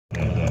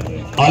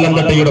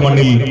ആലന്തട്ടയുടെ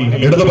മണ്ണിൽ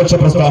ഇടതുപക്ഷ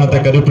പ്രസ്ഥാനത്തെ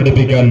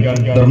കരുപ്പിടിപ്പിക്കാൻ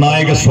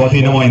നിർണായക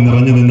സ്വാധീനമായി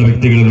നിറഞ്ഞു നിന്ന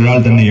വ്യക്തികളിൽ ഒരാൾ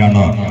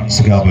തന്നെയാണ്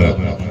സഖാവ്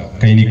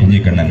കൈനി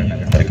കുഞ്ഞിക്കണ്ണൻ.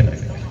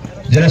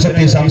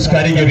 ജനശക്തി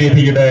സാംസ്കാരിക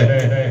വേദിയുടെ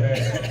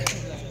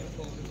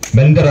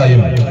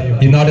മെന്ററായും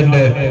ഈ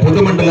നാടിന്റെ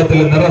പൊതുമണ്ഡലത്തിൽ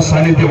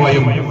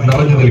നിറസാന്നിധ്യമായും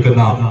നിറഞ്ഞു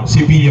നിൽക്കുന്ന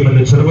CPM എന്ന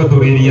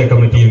ചെറുവത്തൂർ ഏരിയ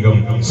കമ്മിറ്റി അംഗം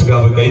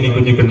സഖാവ് കൈനി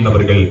കുഞ്ഞിക്കണ്ണൻ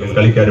അവർ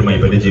കളിക്കാരുമായി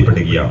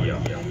പരിചയപ്പെടുകയാണ്.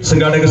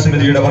 സംഘാടക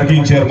സമിതിയുടെ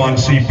working chairman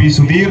Shri P.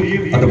 Sudheer,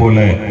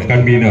 അതുപോലെ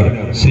കൺവീനർ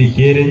ശ്രീ K.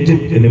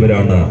 രഞ്ജിത്ത്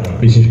എന്നിവരാണ്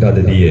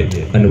വിശിഷ്ടാതിഥിയെ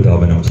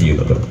അനുധാവനം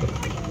ചെയ്യുന്നത്.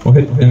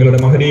 ഞങ്ങളുടെ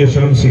മഹനീയ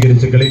ക്ഷണം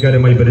സ്വീകരിച്ച്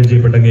കളിക്കാരുമായി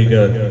പരിചയപ്പെട്ടെങ്കിൽ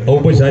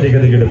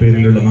ഔപചാരികതയുടെ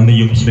പേരിലുള്ള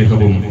നന്ദിയും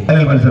സ്നേഹവും.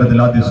 മത്സരത്തിൽ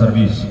ആദ്യ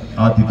service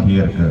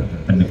ആതിഥേയർക്ക്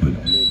അനുകൂലം.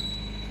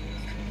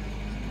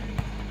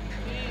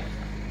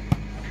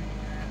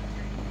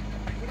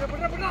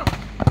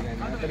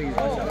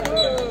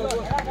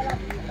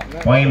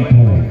 Point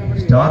to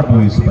Star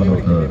Boys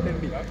Paloth.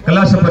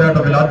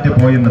 കലാശപ്പോരാട്ടത്തിൽ ആദ്യ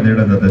പോയിന്റ്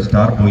നേടുന്നത്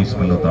Star Boys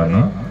Paloth ആണ്.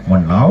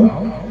 One now.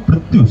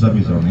 Prithvi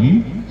service only.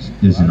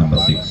 This is number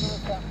 6.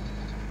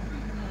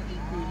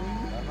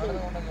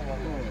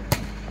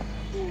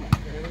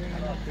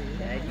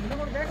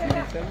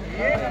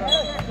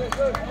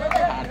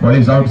 Ball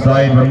is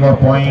outside. One more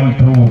point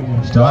to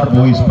Star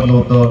Boys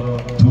Paloth.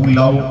 2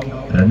 love.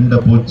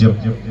 2-0.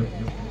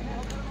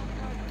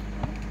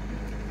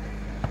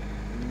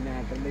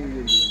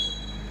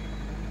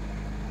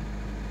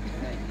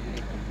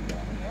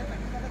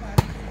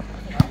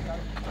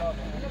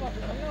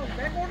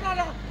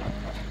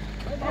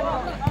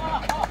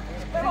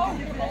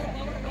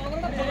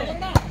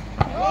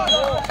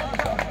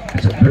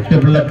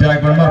 Beautiful attack.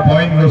 One more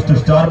point goes to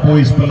Star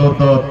Boys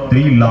Paloth.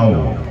 3 love.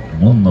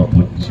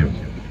 3-0.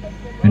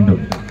 Into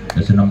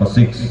this is number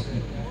 6.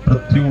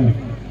 Prithvi.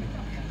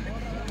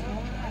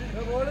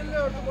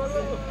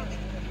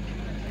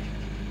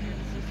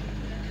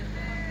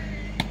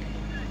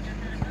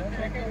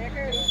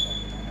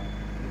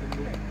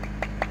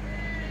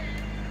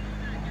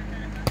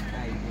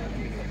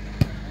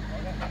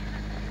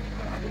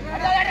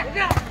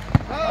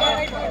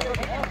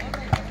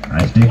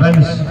 Nice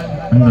defense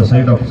on the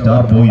side of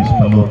Star Boys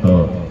Paloth.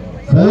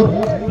 4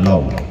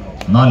 love.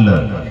 4-0.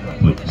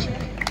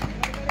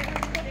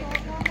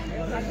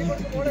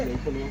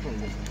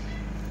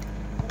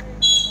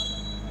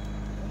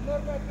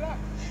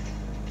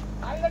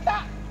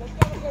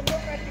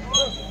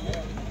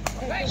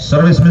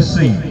 Service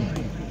missing.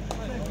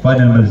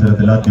 Final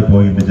മത്സരത്തിൽ ആദ്യ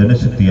point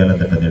ജനശക്തി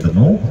അലന്തട്ട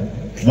നേടുന്നു.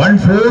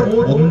 1-4.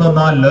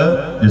 1-4.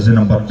 This is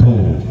number 2.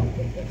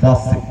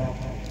 Fast.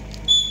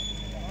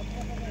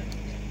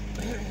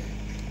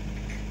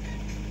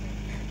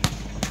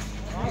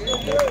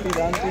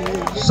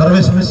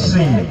 Service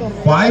missing.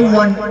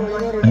 5-1.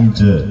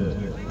 5-1.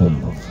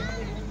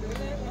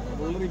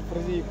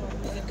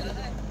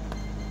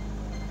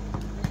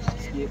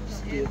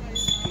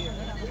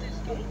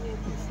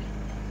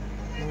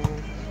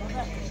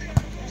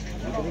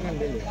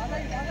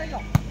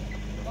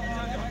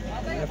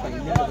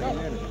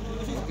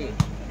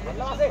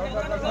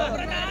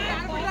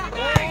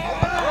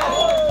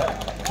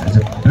 It's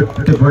a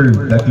beautiful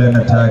backline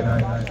attack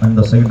on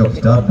the side of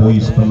Star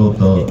Boys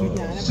Paloth.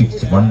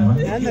 6-1.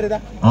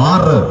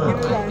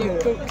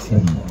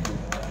 6.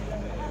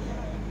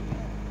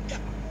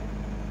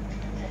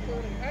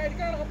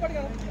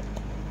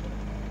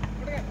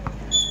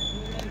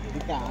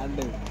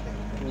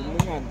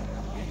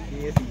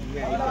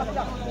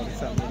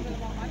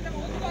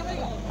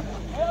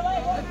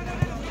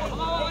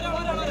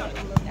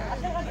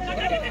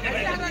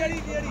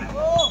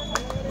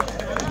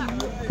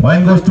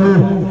 Point goes to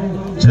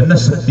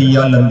Janasakthi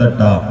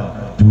Alanthatta.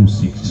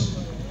 2-6.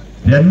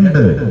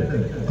 2-6.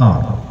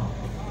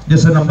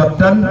 This is number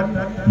 10.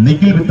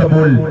 Nikhil with the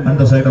ball on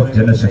the side of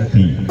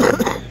Janasakthi.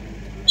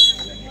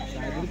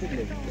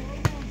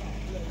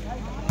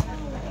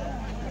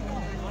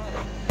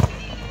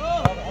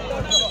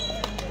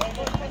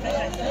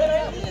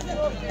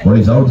 Ball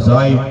is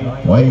outside.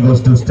 Point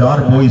goes to Star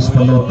Boys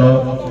Paloth.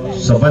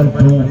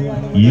 7-2.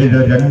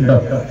 7-2.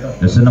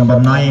 This is number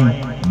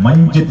 9.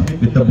 Manjit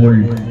with the ball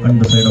on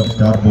the side of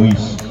Star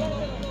Boys.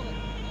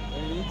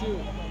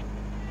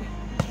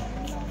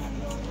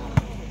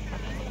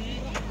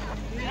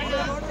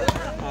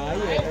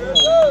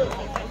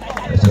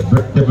 It's a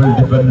beautiful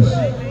defense.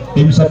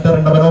 Team Sattar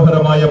and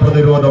മനോഹരമായ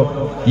പ്രതിരോധം.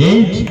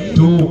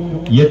 8-2.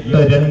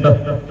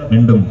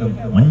 വീണ്ടും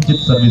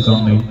Manjith service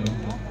only.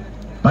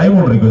 Time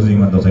out requesting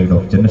on the side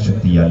of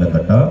Janasakthi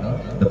Alanthatta.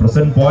 The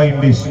present point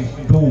is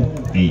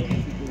 2-8.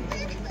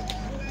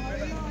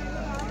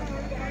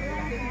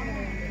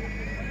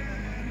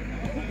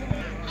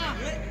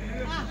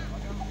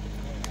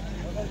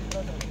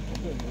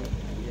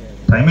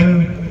 Timing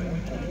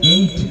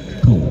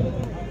 8-2.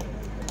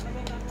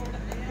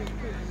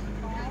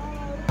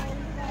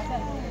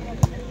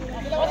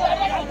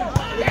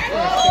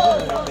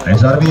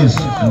 Nice service.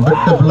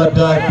 Beautiful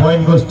attack.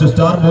 Point goes to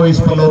Star Boys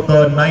Paloth.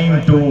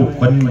 9-2.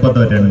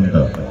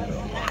 9-2.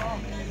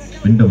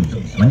 Vindum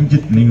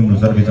Manjit നീങ്ങുന്നു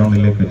service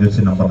ഓണിലേക്ക്.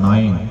 Jersey number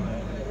 9.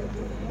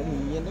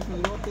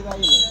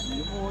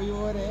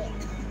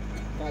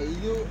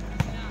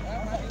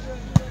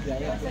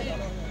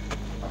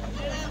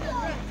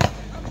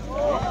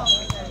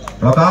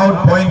 Lockout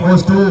point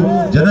goes to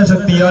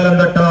Janasakthi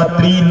Alanthatta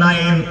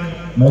 3-9.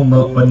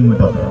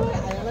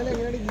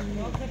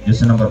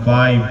 Just number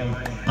 5,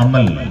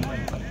 Amal.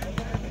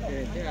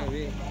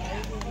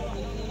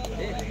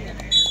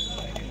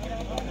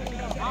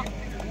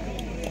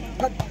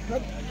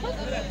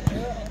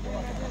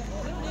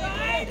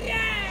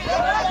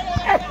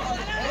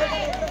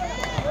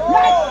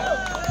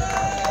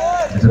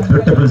 It's a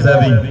beautiful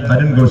serving.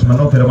 Karan Ghosh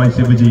മനോഹരമായി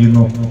save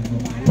ചെയ്യുന്നു.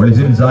 What is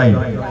inside?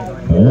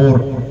 4,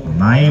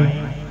 9,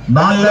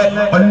 4,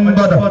 9.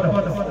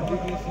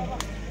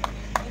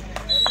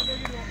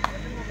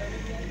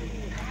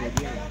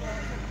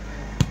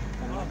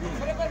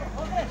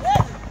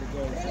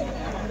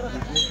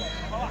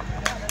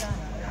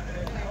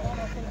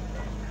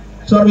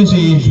 Service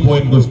age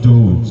point goes to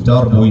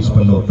Star Boys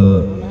Paloth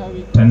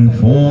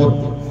 10-4,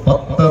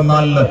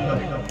 10-4.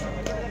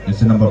 This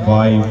is number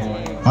 5,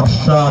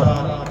 Arshad.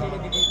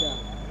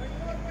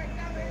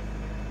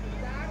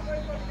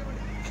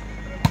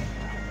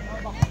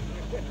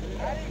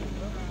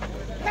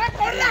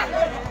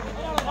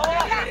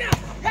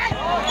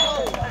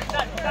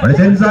 But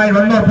it's inside.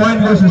 One more point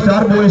goes to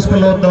Star Boys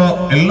Paloth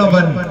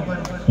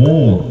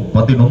 11-4,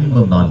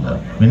 11-4.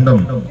 Mindum.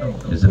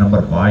 This is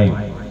number 5,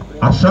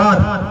 Arshad.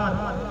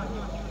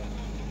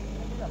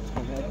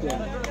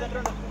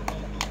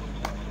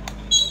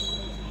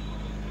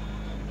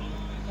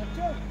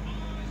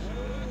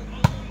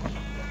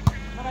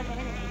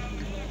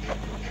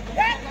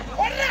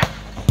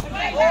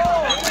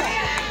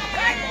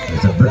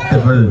 It's a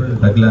beautiful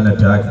Raglan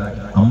attack.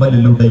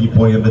 അമ്മലിലൂടെ ഈ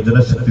point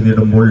ജനശക്തി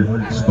നേടുമ്പോൾ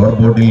score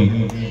ബോർഡിൽ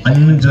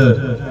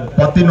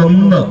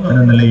 5-11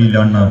 എന്ന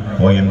നിലയിലാണ്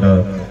point.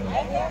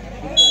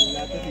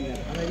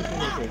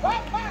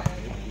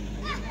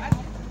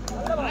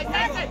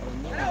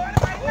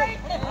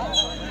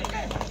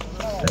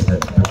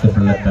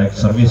 Beautiful attack.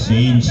 Service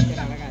change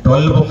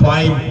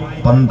 12-5,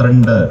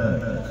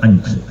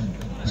 12-5.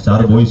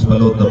 Star Boys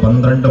Paloth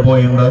 12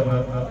 point,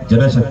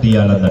 ജനശക്തി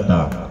Alanthatta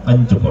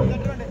 5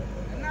 point.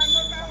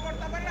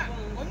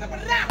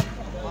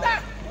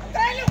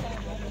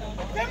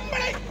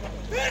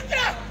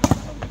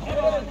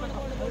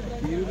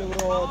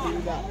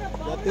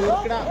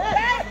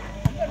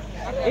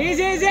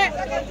 Easy.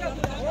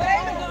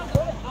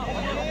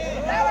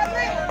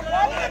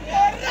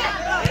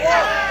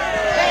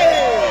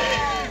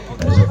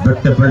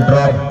 Beautiful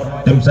drop.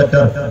 Team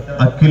setter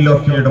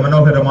Akilokiyude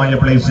മനോഹരമായ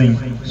placing.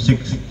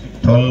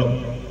 6-12,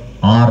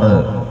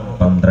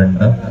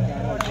 6-12.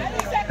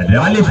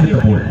 Rally with the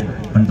ball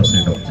on the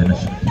side of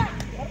Janasakthi.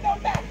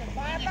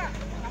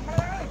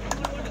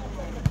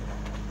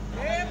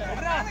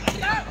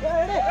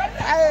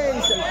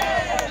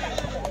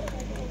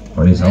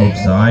 Ball is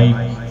outside.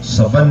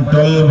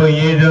 7-12,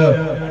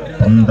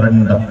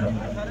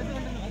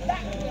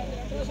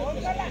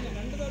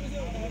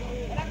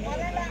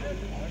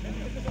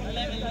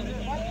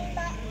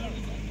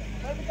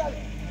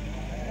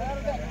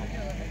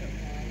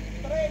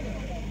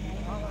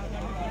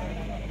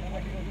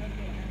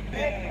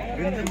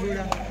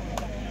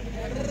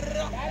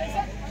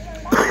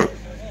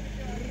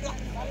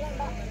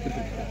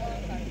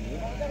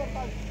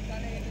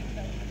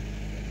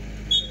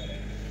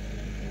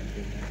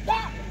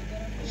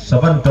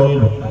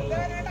 7-12.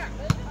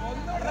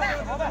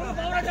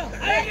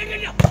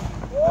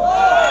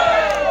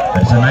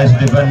 That's a nice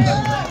defense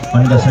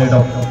on the side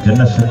of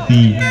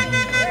Janasakthi.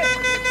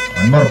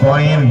 One more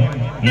point.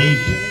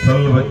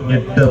 8-12,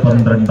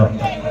 8-12.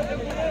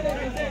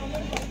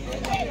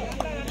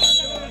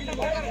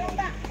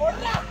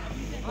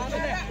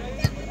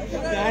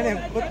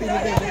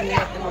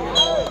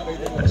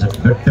 That's a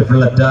beautiful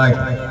attack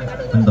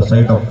on the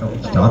side of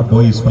Star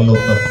Boys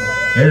Paloth.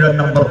 7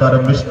 number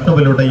താരം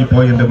വിഷ്ണുവിലൂടെ ഈ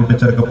point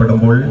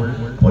കൂട്ടിച്ചേർക്കപ്പെടുമ്പോൾ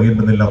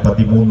point നില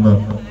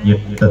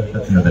 13-8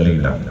 എന്ന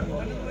നിലയിലാണ്.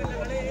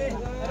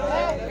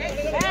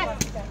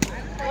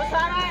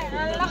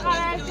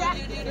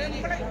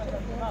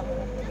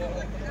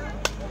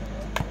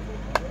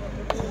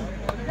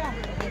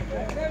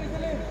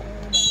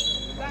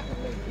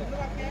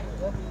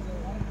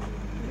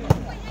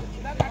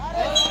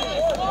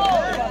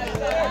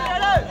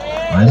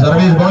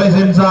 Service ball is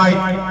inside.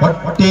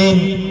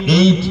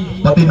 14-8,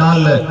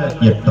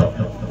 14-8.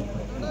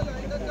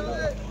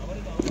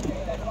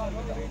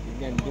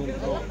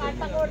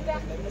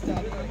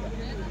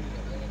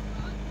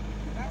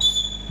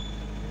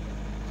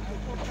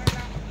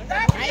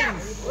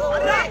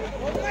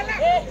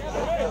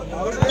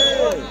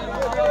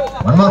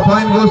 One more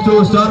point goes to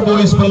Star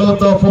Boys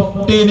Paloth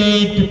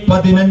 15-8,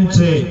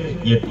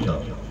 15-8.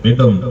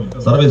 വീണ്ടും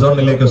service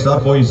ഓണിലേക്ക് star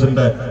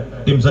ബോയ്സിന്റെ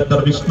team സെറ്റർ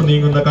Vishnu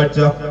നീങ്ങുന്ന കാഴ്ച.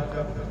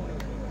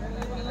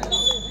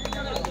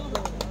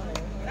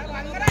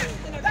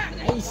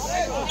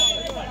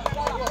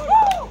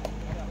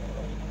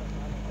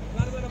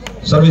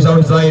 Service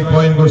outside,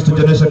 point goes to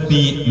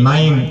Janasakthi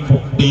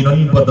 9-15,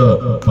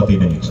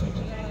 9-15.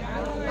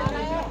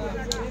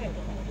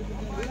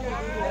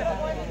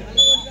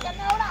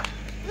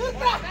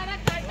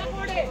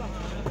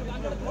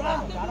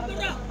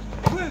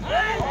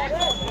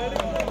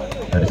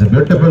 That is a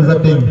beautiful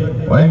setting.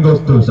 Point goes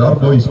to Star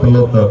Boys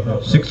Paloth.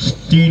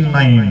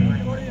 16-9.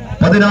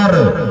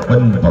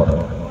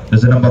 16-9.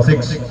 This is number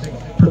 6.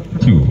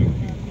 Prithvi.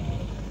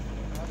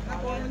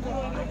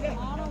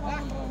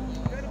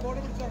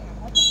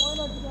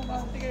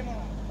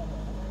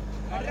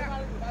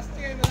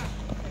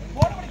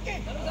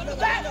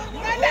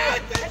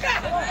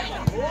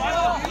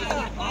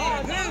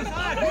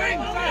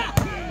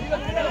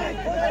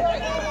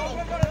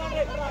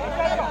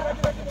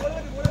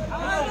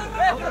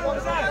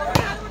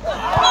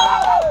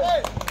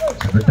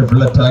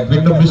 Beautiful attack.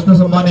 Window business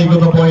money go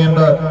the point.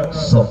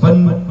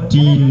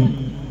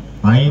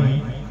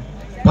 17-9.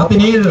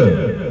 17-9.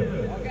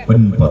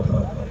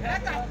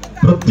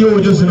 Prithvi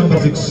just number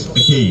 6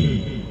 again.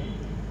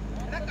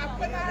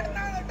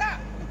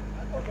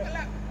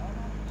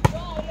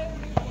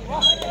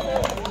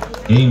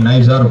 Hey,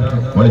 nice serve.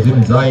 What is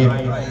inside?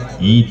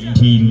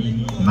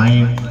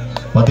 18-9.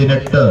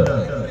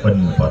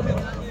 18-9.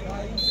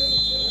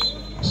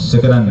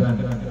 Second and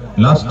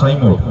last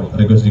time out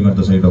requesting on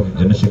the side of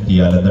Janasakthi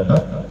Alanthatta.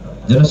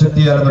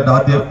 Janasakthi Alanthatta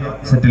ആദ്യ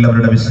സെറ്റിൽ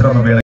അവരുടെ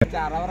വിശ്രമവേള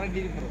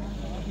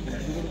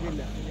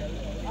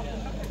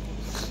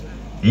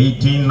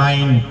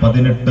 18-9.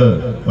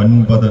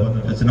 18-9.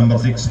 That's number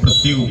 6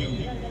 Prithvi.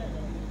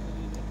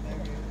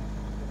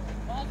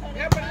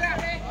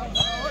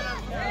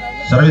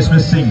 Service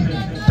missing.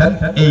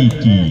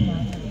 10-80.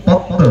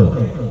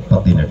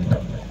 10-18.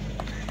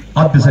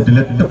 ആദ്യ സെറ്റിൽ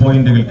 8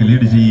 പോയിന്റുകൾക്ക്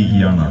lead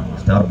ചെയ്യുകയാണ്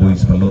star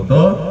boys പലോത്ത്.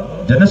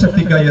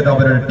 ജനശക്തിക്കായി അത്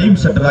അവരുടെ team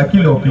സെറ്ററാക്കി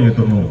lock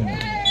എത്തുന്നു.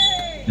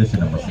 Jersey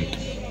number 6.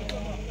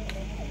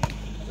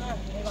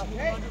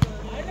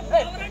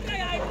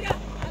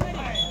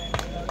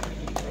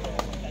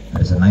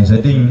 That's a nice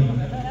setting.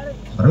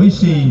 Service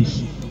change.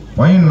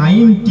 Point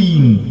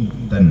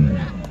 19-10.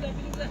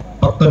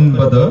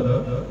 19.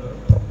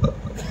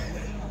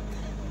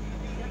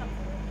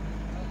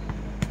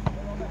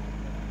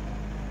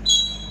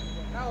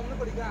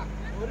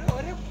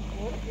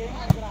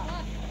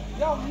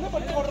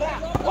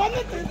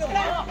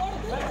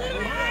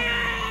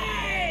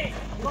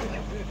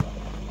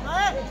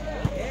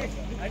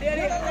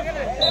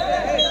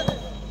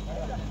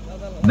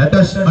 Let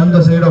us on the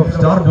side of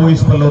Star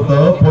Boys Paloth.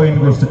 Point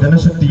goes to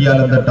Janasakthi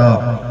Alanthatta.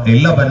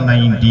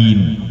 11-19.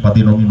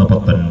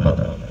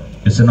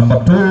 11-19. It's number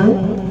 2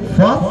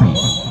 Fafi.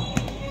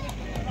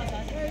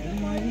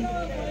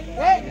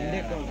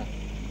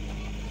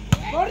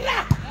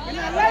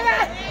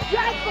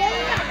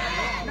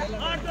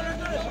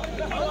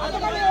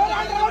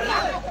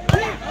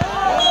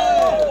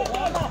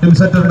 Team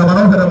സെറ്ററിന്റെ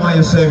മനോഹരമായ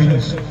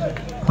savings.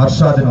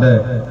 ഹർഷാദിന്റെ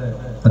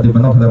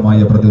അതിമനോഹരമായ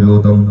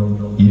പ്രതിരോധം.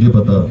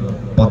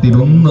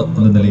 20-11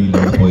 എന്ന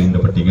നിലയിലാണ് point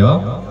പട്ടിക.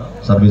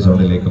 Service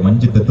റൗണ്ടിലേക്ക്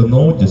Manjith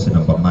എത്തുന്നു. Jersey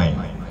number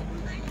 9.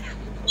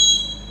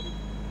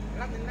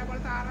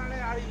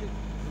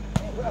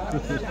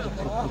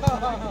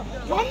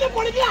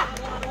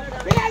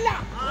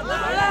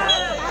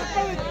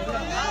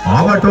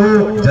 ആവട്ടോ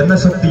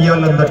Janshakti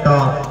അലന്തട്ട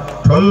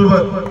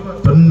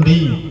 12-20.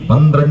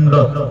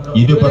 12-20.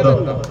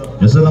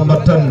 Jersey number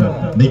 10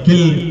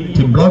 Nikhil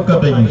team blocker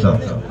taking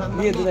shot.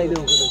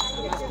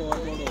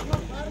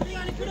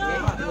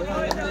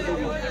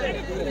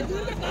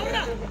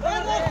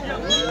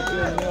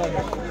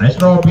 Nice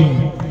dropping.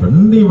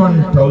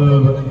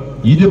 21-12.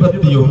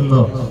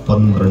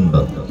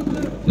 21-12.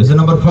 This is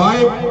number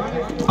 5.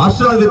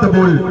 Ashraf with the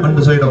ball on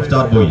the side of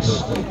Star Boys.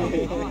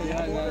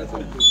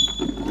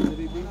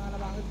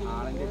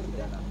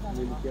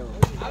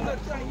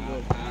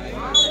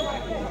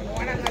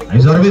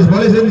 Nice service,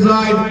 ball is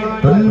inside.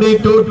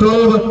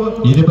 22-12.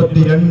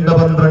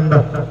 22-12.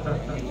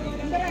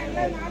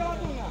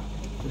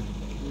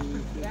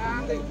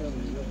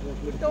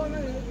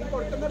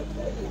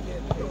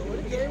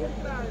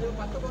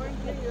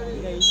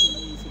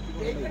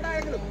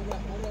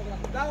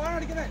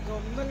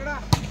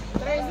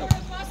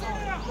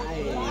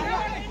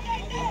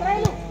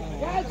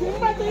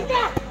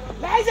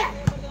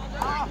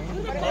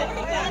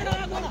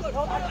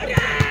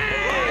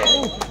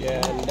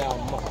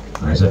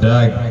 Nice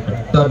attack.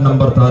 Third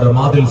number താരം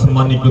ആദിൽ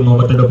സമ്മാനിക്കുന്നു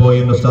മറ്റൊരു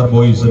point star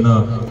ബോയ്സിന്.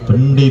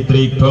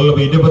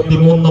 23-12.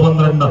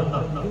 23-12.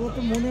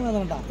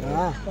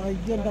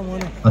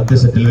 ആദ്യ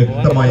സെറ്റിൽ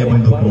വ്യക്തമായ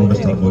മുൻതൂക്കമുണ്ട്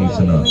star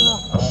ബോയ്സിന്.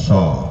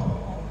 Harsha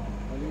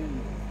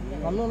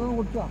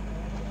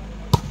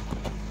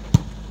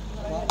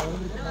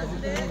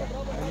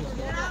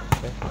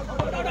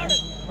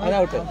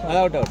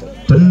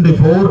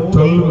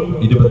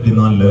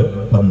 24-12.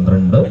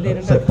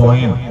 24-12. Set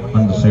point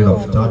on the side of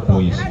Star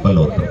Boys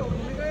Paloth.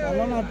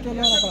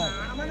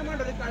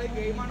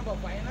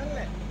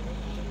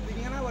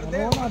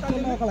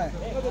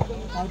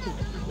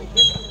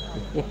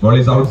 Ball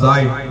is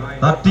outside.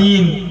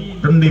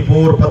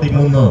 13-24.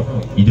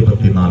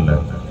 13-24.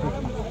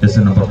 This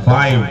is number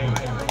 5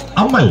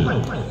 Amal.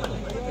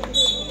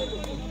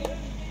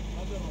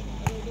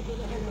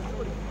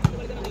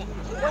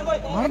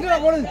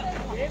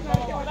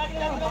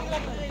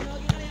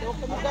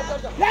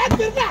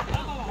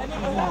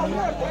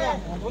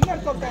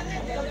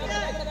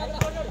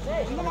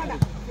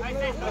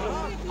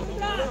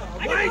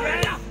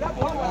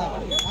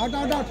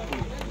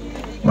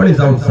 What is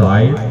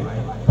outside?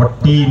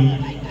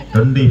 14,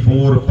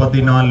 24,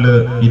 14,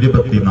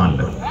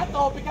 24.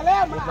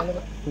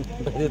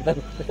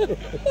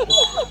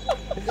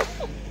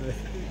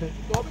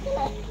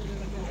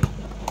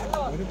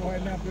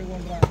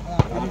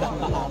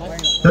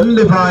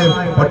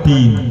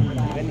 25-14.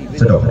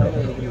 Set off.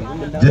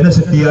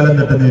 ജനശക്തി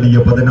ആലന്തട്ട നേടിയ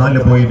 14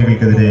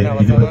 പോയിന്റുകൾക്കെതിരെ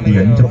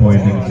 25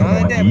 പോയിന്റുകൾ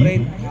സ്വന്തമാക്കി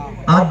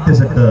ആദ്യ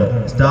set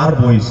star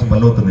boys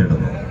പലോത്ത്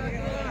നേടുന്നു.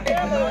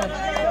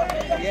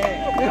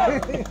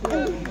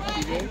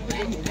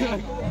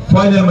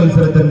 Final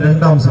മത്സരത്തിന്റെ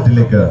രണ്ടാം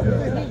സെറ്റിലേക്ക്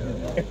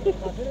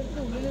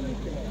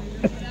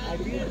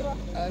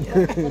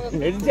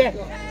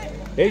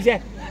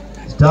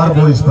സ്റ്റാർ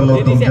ബോയ്സ്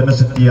പലോത്തും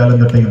ജനശക്തി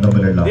ആലന്തട്ടയും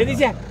തമ്മിലുള്ള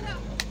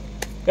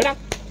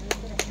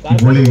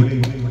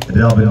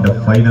രാവിന്റെ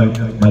ഫൈനൽ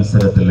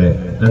മത്സരത്തിലെ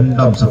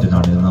രണ്ടാം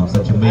സെറ്റിനാണ് നാം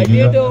സാക്ഷ്യം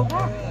വഹിക്കുക.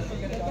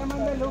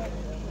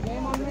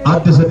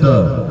 ആദ്യ സെറ്റ്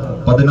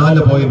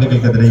 14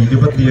 പോയിന്റുകൾക്കെതിരെ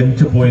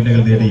 25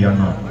 പോയിന്റുകൾ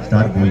നേടിയാണ്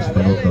സ്റ്റാർ ബോയ്സ്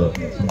പലോത്ത്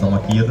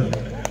സ്വന്തമാക്കിയത്.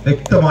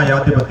 വ്യക്തമായ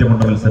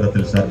ആധിപത്യമുണ്ട്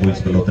മത്സരത്തിൽ സ്റ്റാർ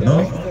ബോയ്സ് പലോത്തിന്.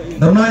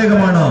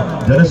 നിർണായകമാണ്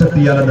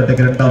ജനശക്തി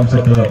ആലന്തട്ടയ്ക്ക് രണ്ടാം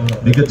സെറ്റ്.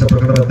 മികച്ച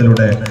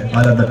പ്രകടനത്തിലൂടെ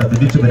ആലന്തട്ട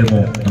തിരിച്ചു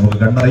വരുമോ നമുക്ക്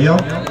കണ്ടറിയാം.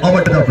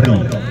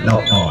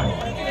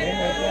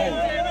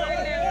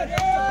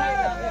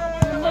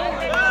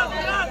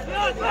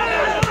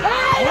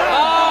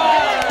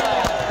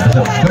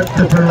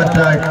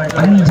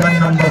 അഞ്ചാം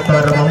നമ്പർ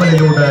താരം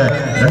അമലിലൂടെ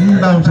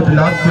രണ്ടാം സെറ്റിൽ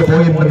ആദ്യ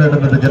പോയിന്റ്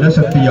നേടുന്നത്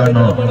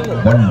ജനശക്തിയാണ്.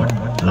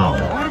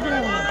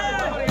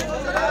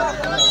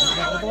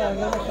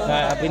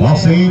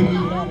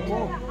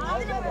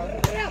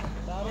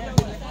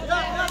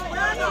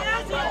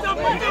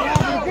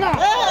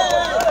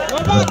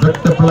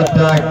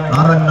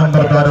 ആറാം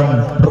നമ്പർ താരം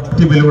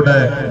പൃഥ്വിയിലൂടെ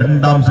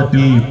രണ്ടാം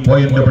സെറ്റിൽ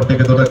പോയിന്റ്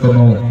പട്ടിക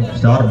തുറക്കുന്നു.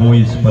 Star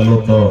boys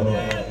പലോത്ത്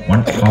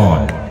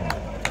 1-all.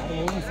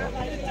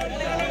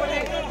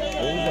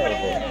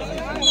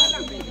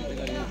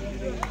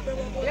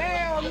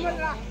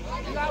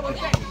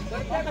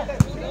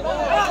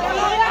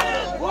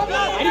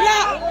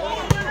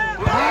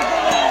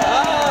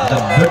 The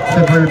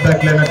beautiful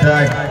backline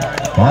attack.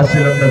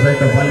 Basil on the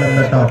side of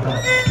Alanthatta.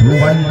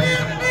 2-1.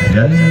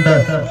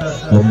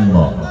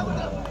 2-1.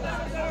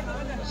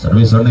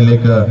 Service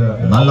റണ്ണിലേക്ക്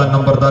 4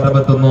 number താരം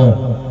എത്തുന്നു.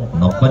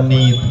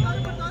 Navneet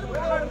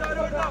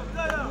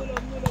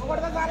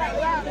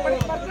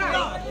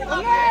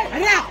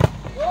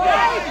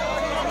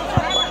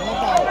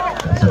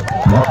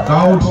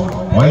Out.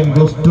 Point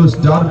goes to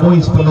Star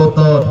Boys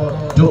Paloth.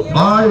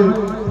 2-all.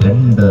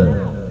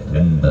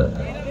 2-2.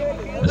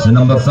 This is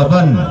number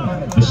 7.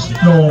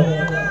 Vishnu.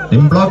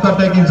 In block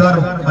attacking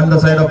serve on the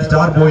side of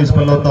Star Boys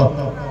Paloth.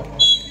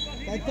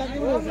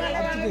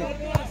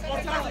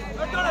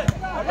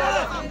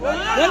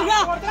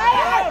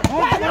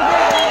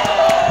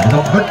 The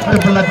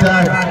beautiful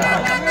attack.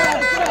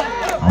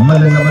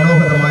 അമലിന്റെ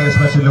മനോഹരമായ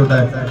സ്പെഷ്യലൂടെ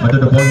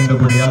മറ്റൊരു point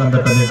കൂടി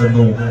ആലന്തട്ട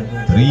നേടുന്നു.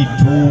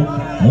 3-2.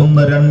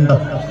 3-2.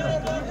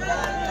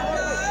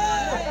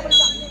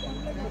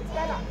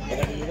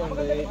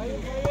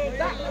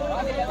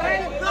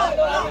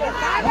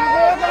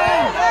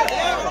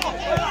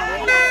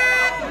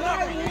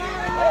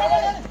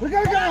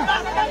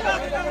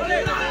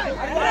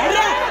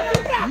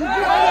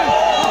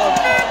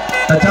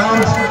 The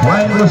chance.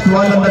 Point goes to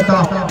Alanthatta.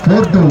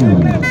 4-2.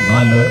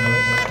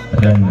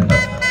 4-2.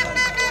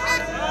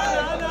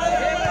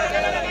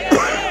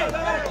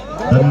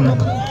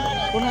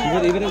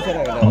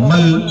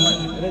 Amal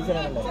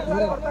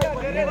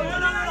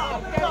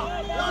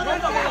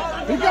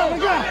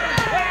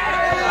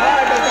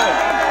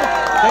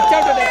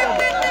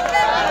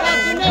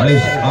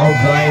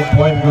outside.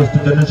 Point goes to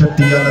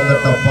Janasakthi.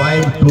 Alanthatta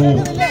 5-2.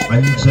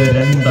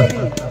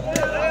 5-2.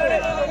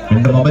 In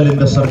the mobile in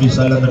the service,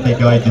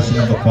 Alanthatta this is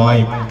number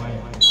 5.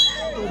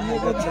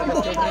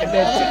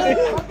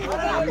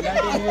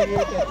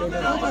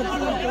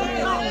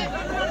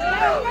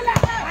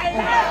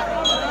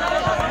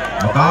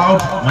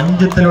 Knockout.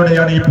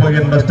 മഞ്ചത്തിലൂടെയാണ് ഈ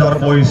point star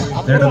boys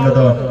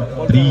നേടുന്നത്.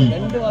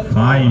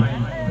 3-5.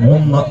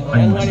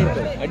 3-5.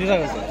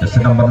 This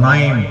is number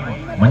 9.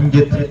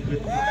 Manjith.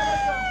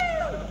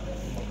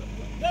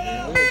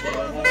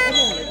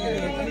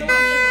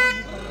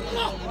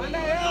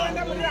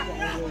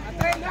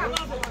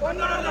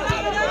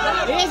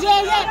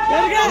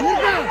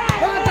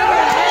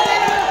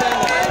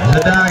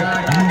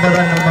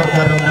 Number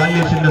താരം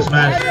ഡാലിയസിന്റെ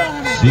smash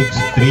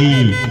 6-3.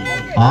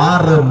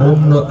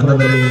 6-3 എന്ന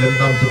നിലയിൽ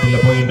രണ്ടാം സെറ്റിലെ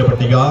point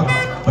പട്ടിക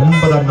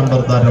 9 number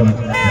താരം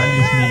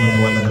ഡാലിയസ്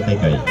നീങ്ങുന്നു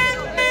അല്ലത്തേക്കായി.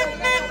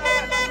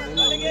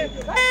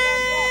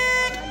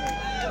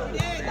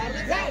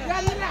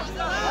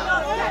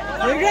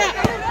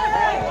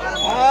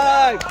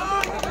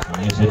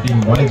 Setting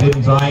one is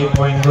inside.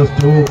 Point goes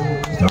to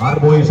Star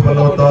Boys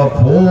Paloth.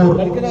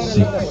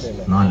 4-6.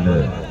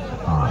 4-6.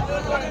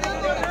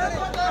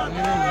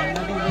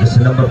 This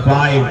is number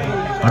 5.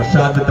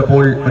 Arshad with the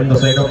ball on the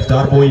side of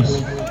Star Boys.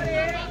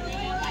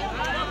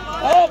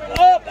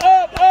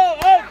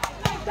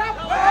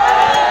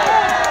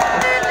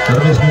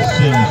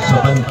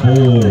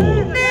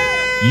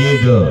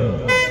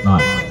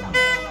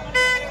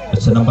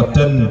 Number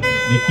 10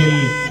 Nikhil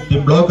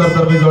team blocker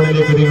service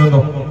സോണിലേക്ക്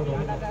നീങ്ങുന്നു.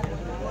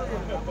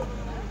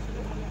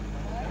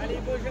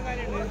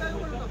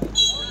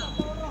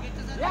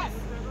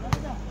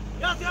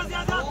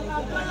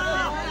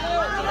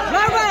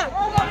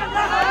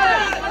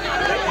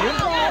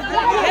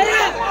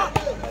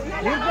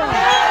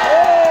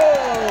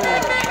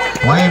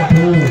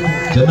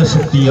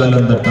 ജനശക്തി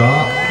ആലന്തട്ട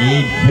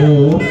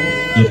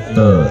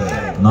 8-4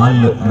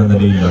 എന്ന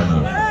നിലയിലാണ്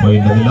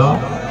പോയിന്റ് നില.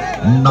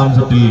 രണ്ടാം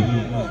സെറ്റിൽ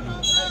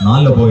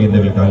 4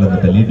 പോയിന്റുകൾ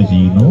ആലന്തട്ട ലീഡ്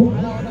ചെയ്യുന്നു.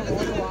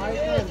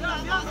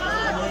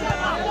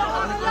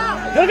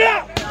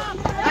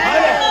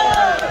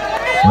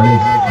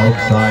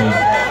 Outside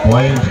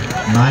point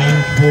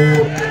 9-4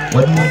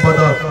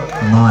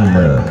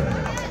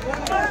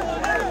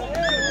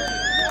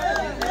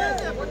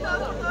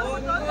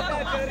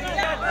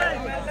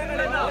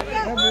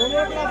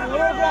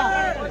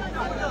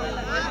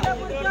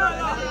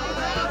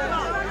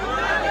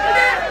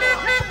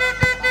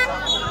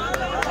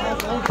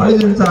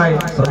 inside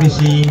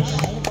servicing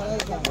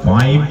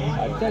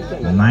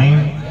 5-9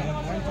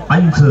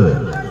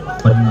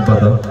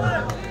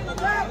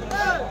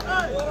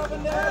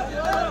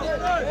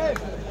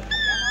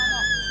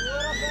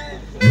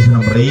 This is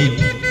number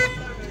 8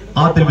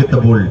 Adil with the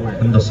ball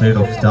on the side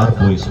of Star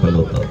Boys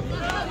Paloth.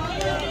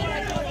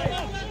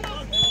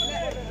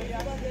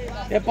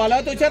 ये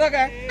Paloth उछरा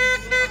क्या?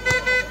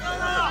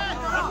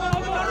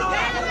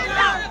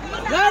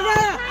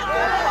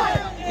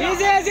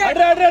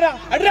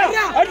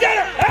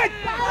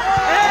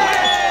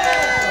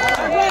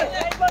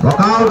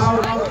 Knockout.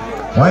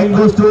 Point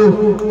goes to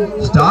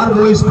Star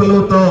Boys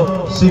Paloth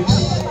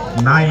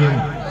 6-9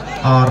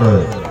 or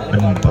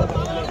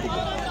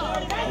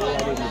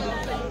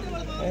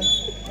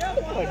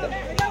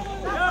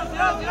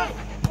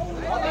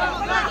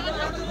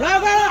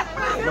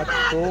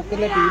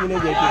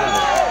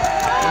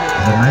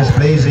nice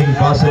placing,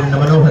 passing,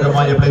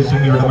 മനോഹരമായ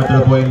placing ഇവിടെ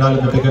മറ്റൊരു point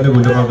ആലന്തട്ടയ്ക്ക്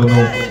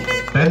അനുകൂലമാകുന്നു.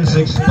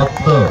 10-6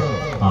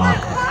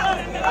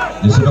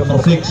 This is number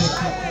 6.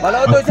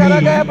 Paloth उछरा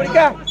क्या है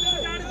पड़का?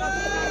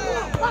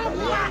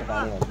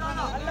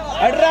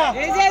 अड्रा.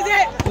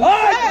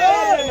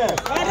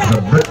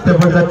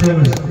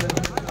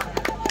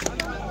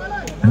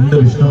 രണ്ട്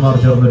വിഷ്ണുമാർ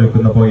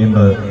ചേർന്നിരിക്കുന്ന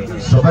point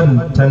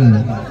 7-10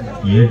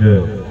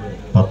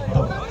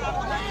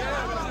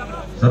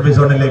 service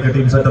സോണിലേക്ക്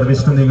team centre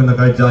Vishnu നീങ്ങുന്ന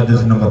കാഴ്ച.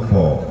 Jersey number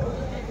 4.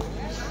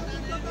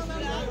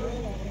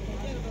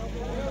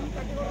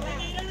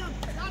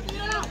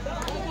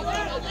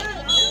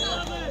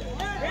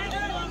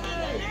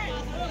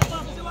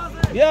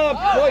 Yeah,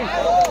 boy.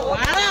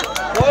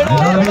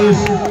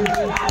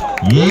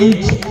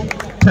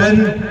 8-10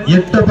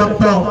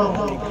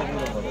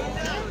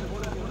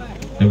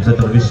 team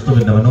centre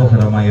വിഷ്ണുവിന്റെ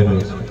മനോഹരമായ ഒരു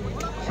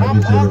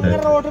സർവീസിലൂടെ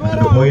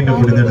മറ്റൊരു പോയിന്റ്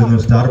കൂടി നേടുന്നു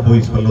star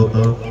boys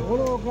പലോത്ത്.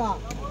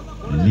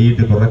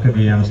 Lead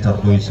കുറയ്ക്കുകയാണ് star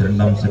boys.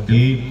 രണ്ടാം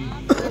സെറ്റിൽ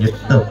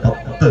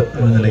 8-10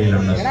 എന്ന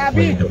നിലയിലാണ്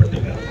പോയിന്റ്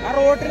പട്ടിക.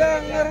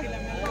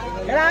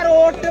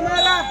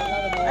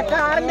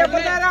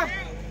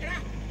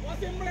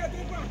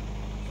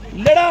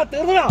 ഇല്ലടാ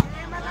തീർന്നോ?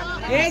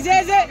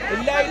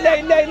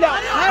 ഇല്ല.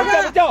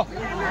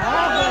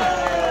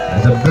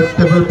 It's a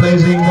beautiful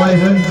placing,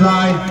 boys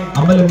inside.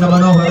 അമലിന്റെ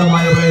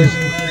മനോഹരമായ place.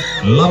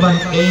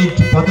 11-8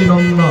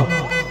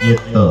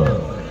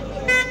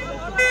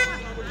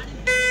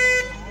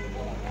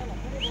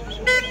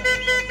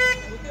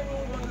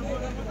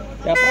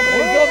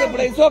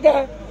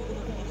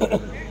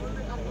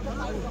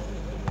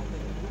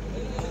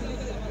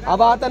 ആ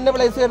ഭാഗത്ത് തന്നെ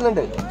പ്ലേസ്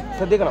വരുന്നുണ്ട്,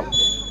 ശ്രദ്ധിക്കണം.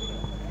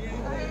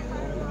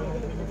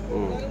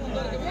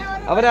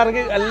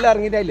 അവരിറങ്ങി എല്ലാം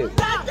ഇറങ്ങിയിട്ടില്ല.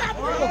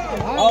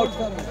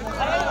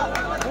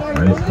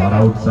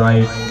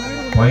 outside.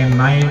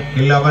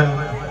 9-11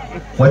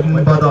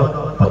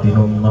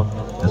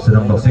 This is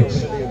number 6.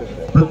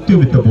 Prithvi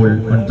with the ball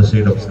on the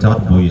side of Star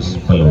Boys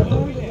Paloth.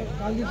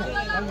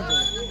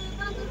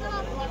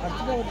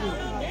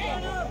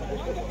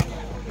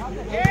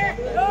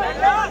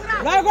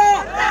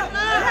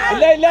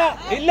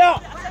 ഇല്ല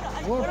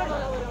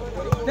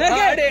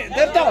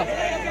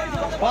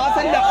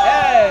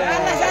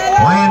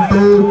Point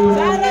 2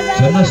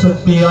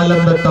 Janasakthi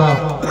Alanthatta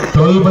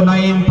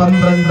 12-9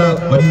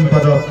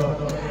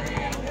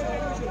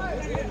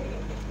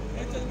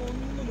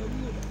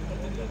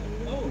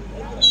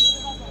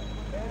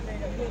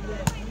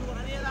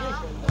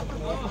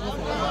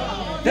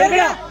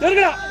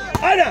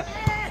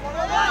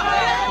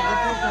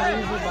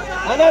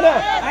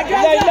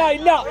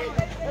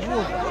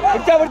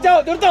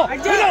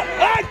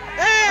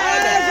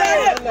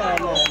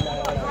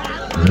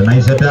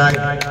 Nice attack.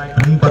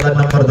 9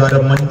 number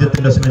താരം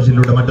മഞ്ജത്തിന്റെ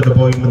സ്മാഷിലൂടെ മറ്റൊരു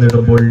പോയിന്റ്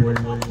നേടുമ്പോൾ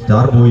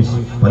സ്റ്റാർ ബോയ്സ്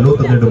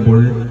പലോത്ത് നേടുമ്പോൾ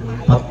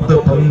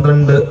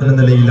 10-12 എന്ന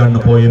നിലയിലാണ്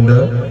പോയിന്റ്.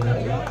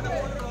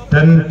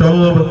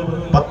 10-12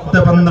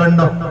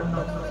 10-12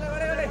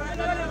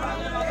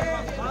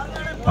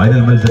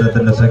 ഫൈനൽ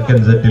മത്സരത്തിന്റെ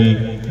സെക്കൻഡ് സെറ്റിൽ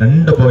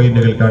 2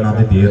 പോയിന്റുകൾക്കാണ്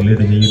ആതിഥേയർ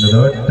ലീഡ്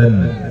ചെയ്യുന്നത്.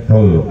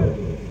 10-12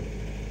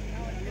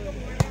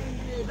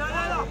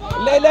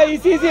 ഇല്ല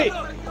easy easy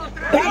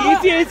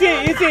easy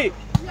easy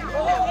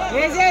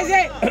easy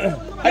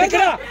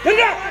അടിക്കടാ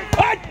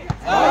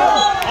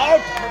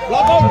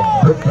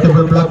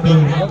Double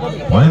blocking.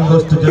 Point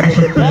goes to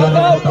Janasakthi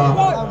Alanthatta.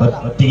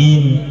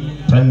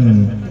 13-10.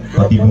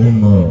 13.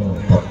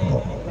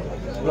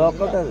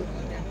 Block out അത്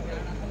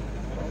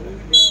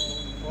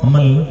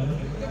Amal.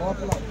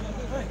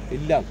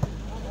 ഇല്ല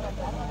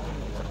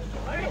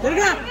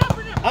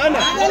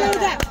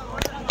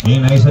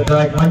Nice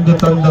attack.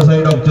 Manjit on the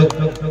side of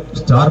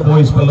Star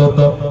Boys Paloth.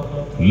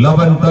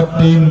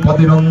 11-13.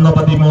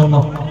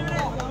 11-13.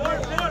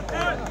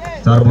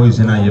 Star Boys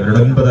in a 9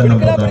 number that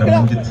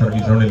Manjit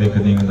service only like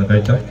in the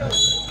Kaita.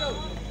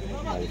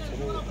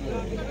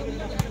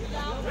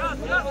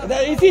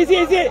 Easy, easy,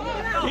 easy,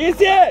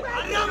 easy.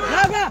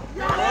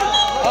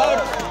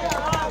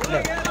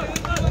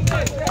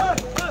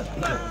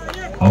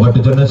 Over to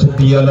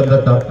Janasakthi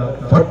Alanthatta.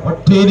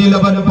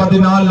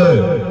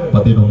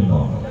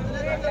 14-11-14.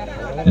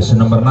 This is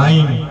number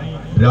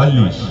 9.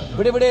 Ralish.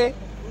 Bide bide.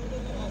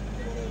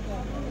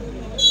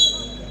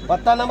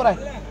 10 number है.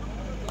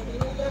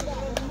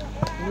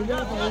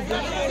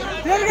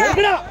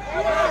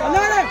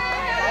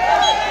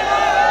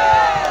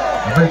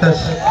 Double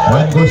touch.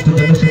 Point goes to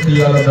Janasakthi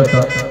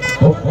Alanthatta.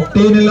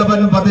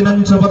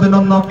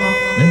 15-11-15-11.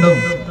 Endum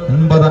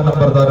 9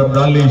 number Taram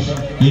Ralish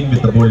in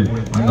with the ball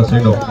on the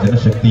side of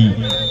Janasakthi.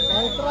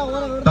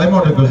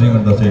 Timeout goes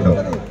on the side of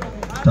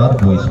Star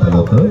Boys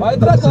Paloth.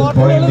 The result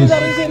point is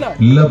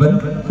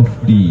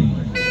 11-15.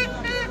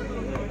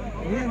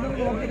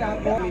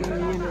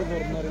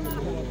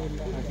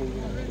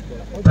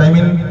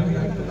 Timing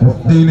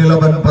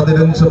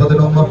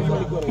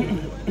 15-11-15-11.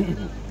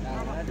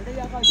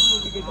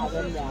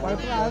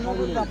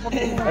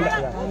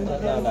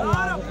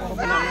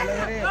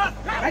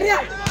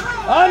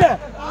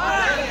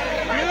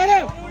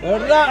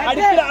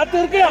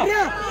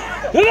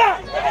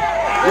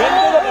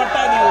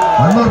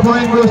 One more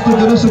point goes to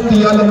Janasakthi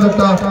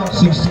Alanthatta.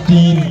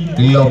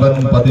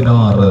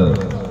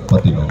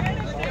 16-11-16.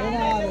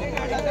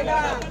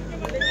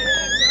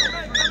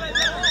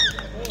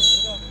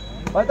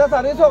 बता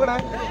service हो गया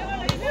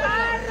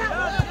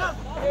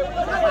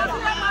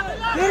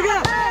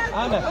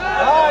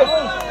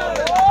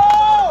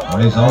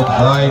One is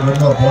outside. One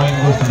more point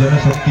goes to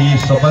Janasakthi.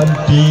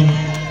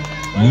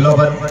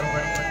 17-11.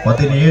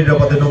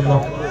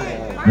 17-11.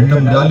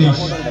 Windham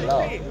Ralish.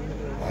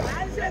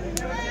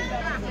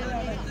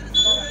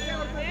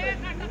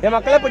 ये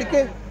मक्कले पढ़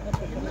के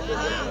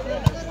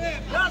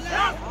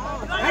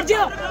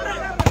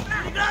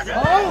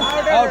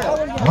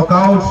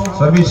Knockout.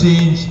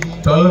 Services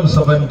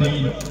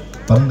 12-17.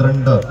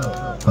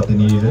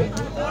 12-17.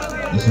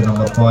 This is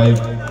number 5.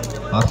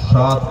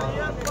 Arshad.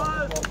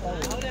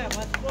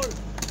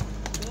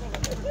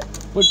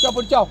 पुच्छो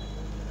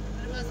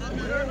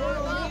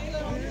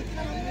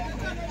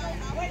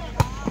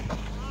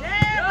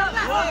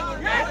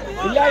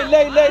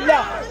इल्ला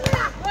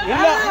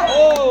ओ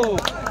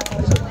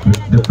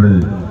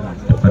Triple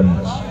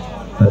defense.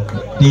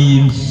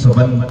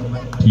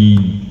 13-17.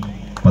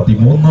 13.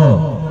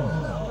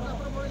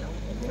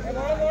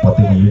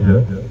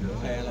 17.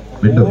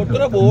 Window.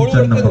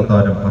 number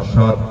Taram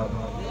Arshad.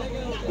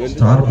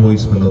 Star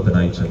Boys Paloth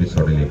night service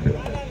order.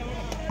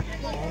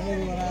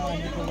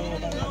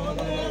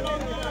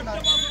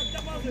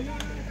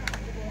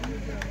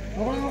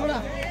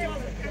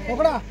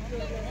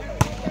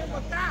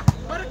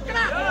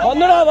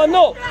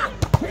 वन्नो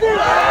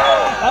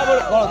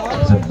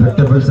It's a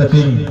predictable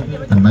setting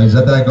and nice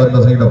attack on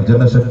the side of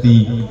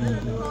Janasakthi.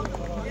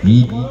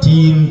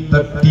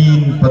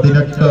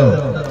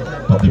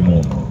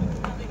 18-13-18.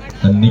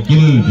 And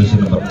Nikhil, this is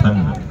number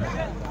 10.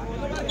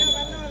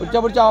 पुच्छो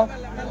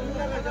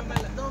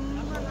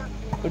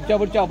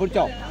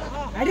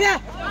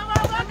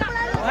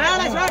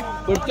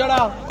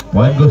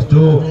Point goes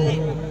to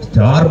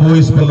Star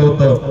Boys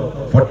Paloth.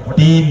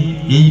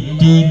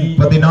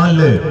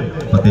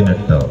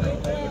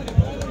 14-18-14.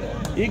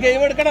 ഈ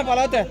game എടുക്കണേ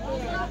പലോത്തെ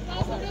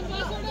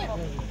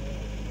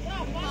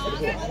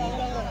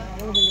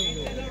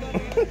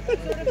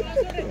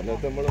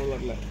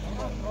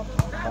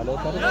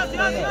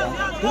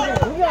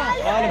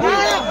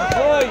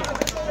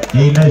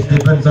Nice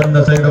defense on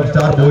the side of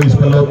Star Boys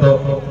Paloth.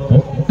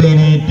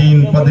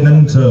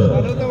 15-18-15.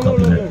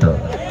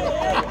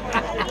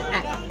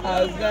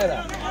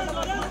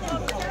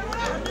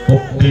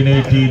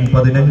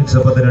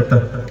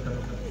 15-18-15.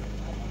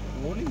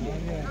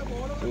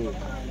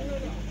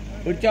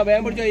 പിടിച്ചോ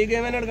വേഗം പിടിച്ചോ ഈ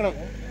game തന്നെ എടുക്കണം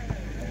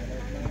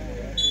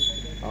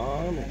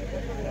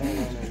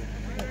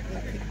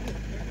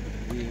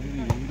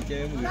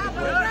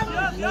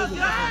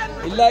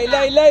ഇല്ല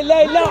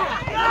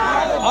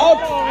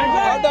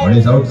One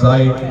is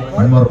outside.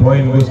 One more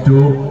point goes to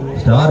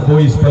Star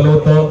Boys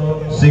Paloth.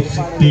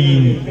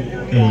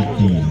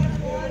 16-18.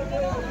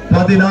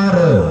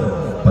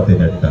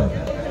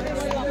 16-18.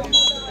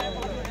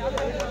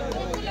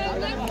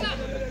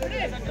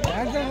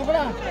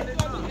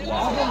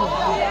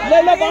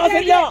 Pass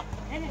ഇല്ല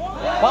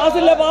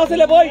പാസില്ല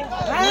പോയി.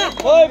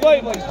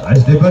 As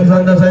defense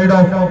on the side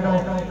of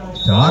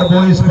Star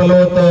Boys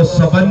Paloth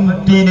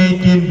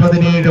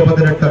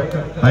 17-18-17-18.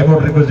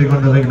 Timeout requesting on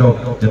the side of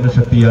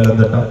Janasakthi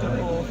Alanthatta.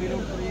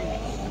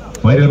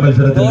 Final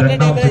മത്സരത്തിൽ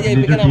രണ്ടാം സെറ്റിൽ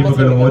ഇരു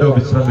ടീമുകളും ഓരോ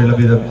വിശ്രമ വിള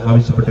വീതം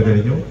ആവശ്യപ്പെട്ട്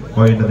കഴിഞ്ഞു.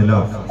 പോയിന്റ് നില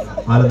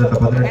Alanthatta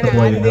 18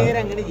 point,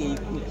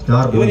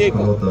 star boys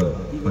പലോത്ത്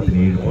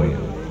 17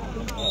 point.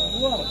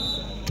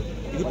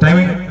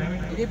 Timing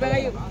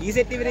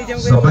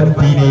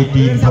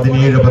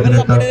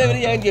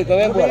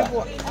 17-18-17-18.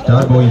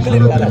 Star boys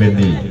പലോത്തിന്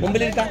വേണ്ടി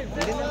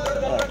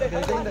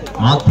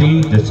ആഖിൽ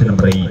ജസ്റ്റ്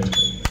നമ്പർ 8.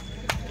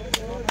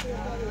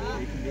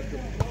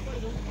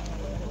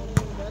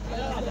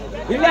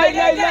 ഇല്ല.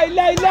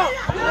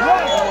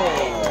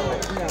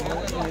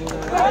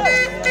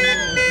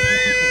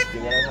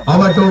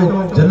 അവട്ടു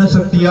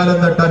ജനശക്തി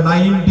ആലന്തട്ട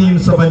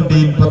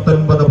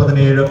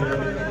 19-17-19-17.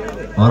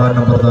 6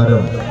 നമ്പർ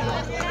താരം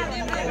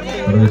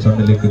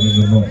സർവീസിലേക്ക്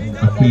നീങ്ങുന്നു.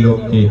 Akhil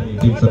okay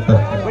team set.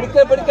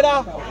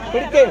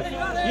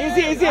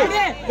 Easy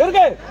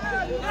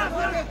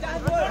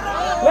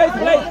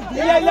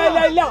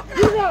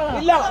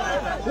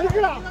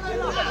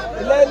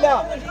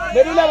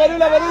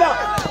വരൂല.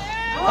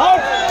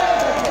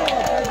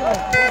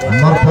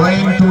 Number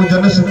point to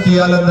Janasakthi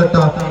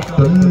Alanthatta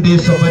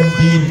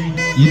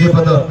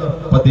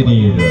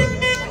 20-17-20-17.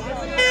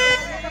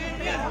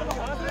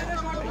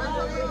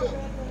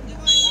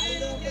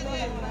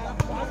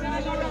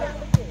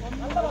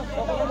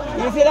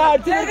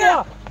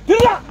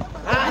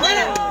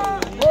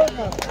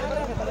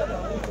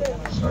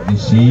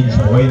 Service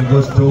point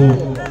goes to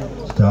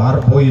Star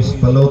Boys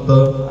Paloth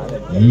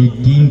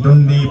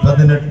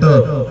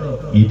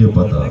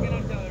 18-20-18-20.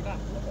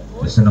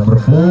 This is number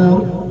 4.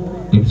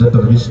 Team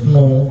setter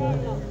Vishnu.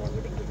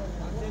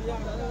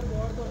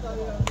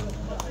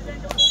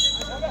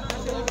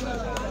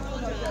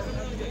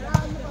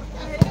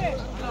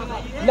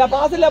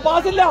 പാസില്ല.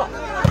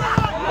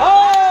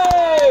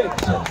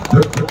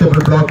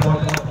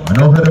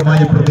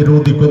 മനോഹരമായി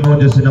പ്രതിരോധിക്കുന്നു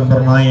ജസ് number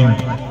 9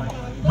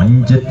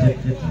 മഞ്ചത്ത്.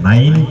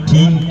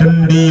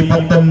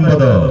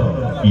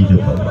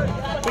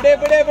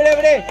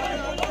 19-20-19-20.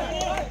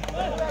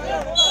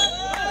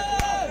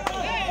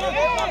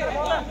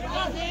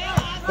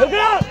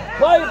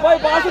 പോയി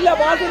പാസില്ല.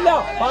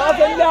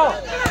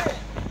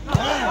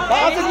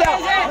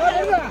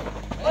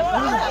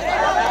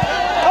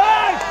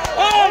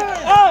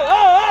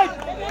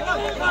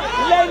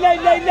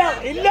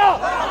 ഇല്ല.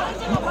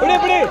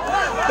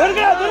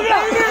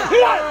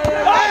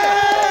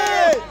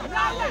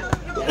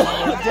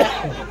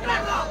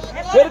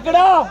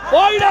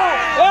 പോയിടാ.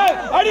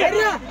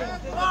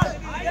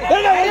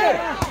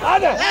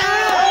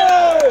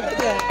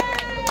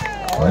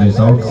 Is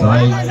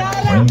outside.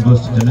 Point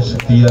goes to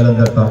Janasakthi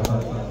Alanthatta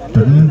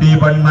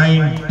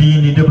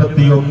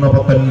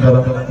 21-19-21-19.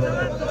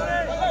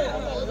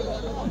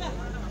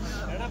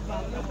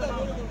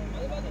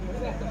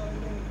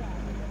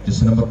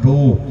 Just number 2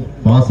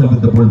 parcel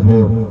with the ball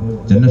for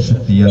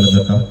Janasakthi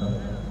Alanthatta.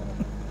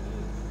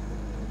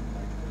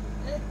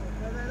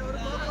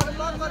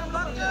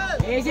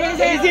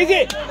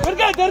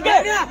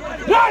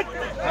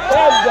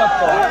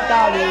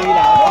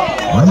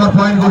 One more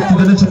point goes to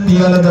Janasakthi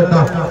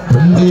Alanthatta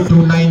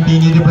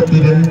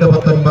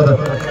 22-19-22-19.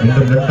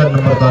 വീണ്ടും 2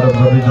 number താരം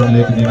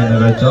സർവീസിലേക്ക് നീങ്ങുന്ന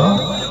കാഴ്ച.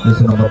 This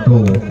is number 2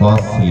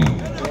 പാസിൽ.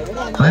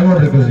 Time out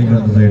requesting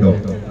on the side of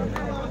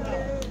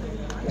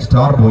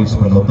Star Boys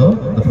Paloth.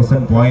 The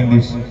present point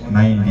is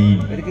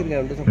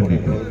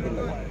 19-22.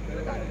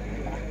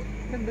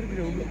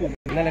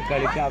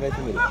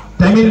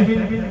 Timing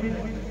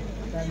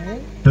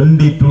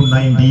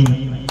 20-19.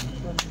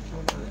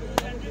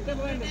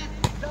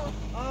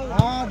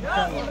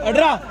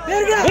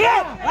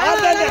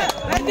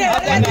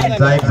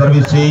 Inside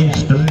service change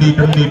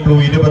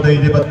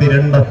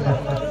 20-22-20-22.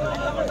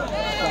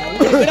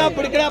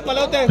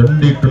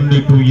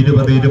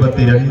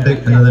 20-22-20-22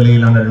 എന്ന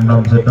നിലയിലാണ്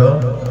രണ്ടാം set.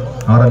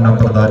 6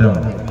 number താരം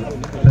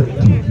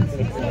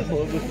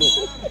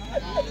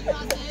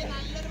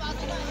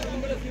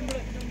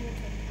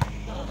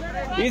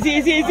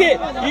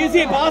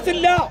easy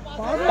പാസില്ല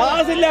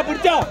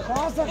പിടിച്ചോ.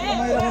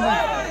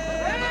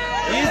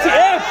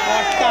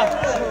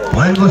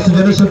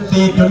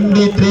 ജനശക്തി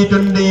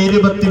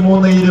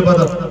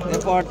 23-20-23-20.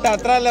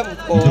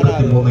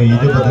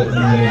 23-20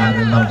 എന്ന നിലയിലാണ്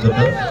രണ്ടാം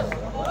സെറ്റ്.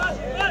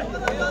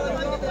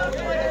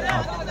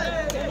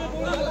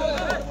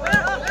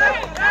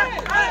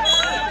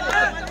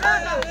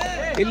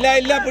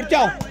 ഇല്ല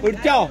പിടിച്ചോ.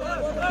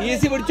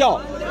 ഈസി പിടിച്ചോ.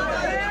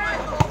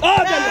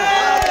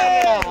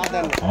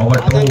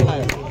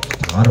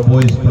 Star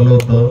Boys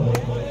Paloth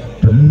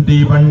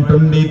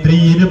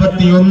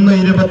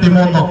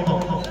 21-23-21-23.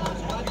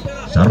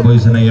 Star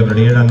Boysനെ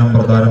അവരുടെ 7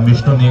 നമ്പർ താരം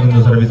വിഷ്ണു നീങ്ങുന്ന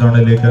സർവീസ്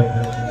ആണിലേക്ക്.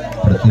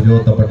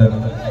 പ്രതിരോധപ്പെട്ട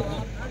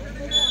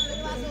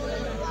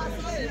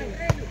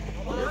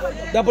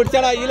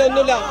പിടിച്ചാടാ.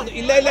 ഇതിലൊന്നുമില്ല.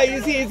 ഇല്ല.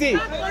 Easy.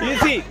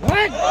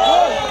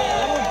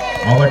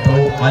 അവട്ടോ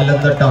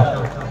അലന്തട്ട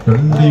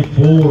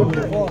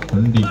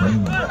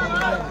 24-21.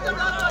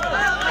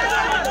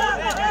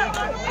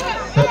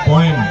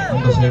 on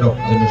the side of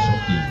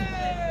Janasakthi.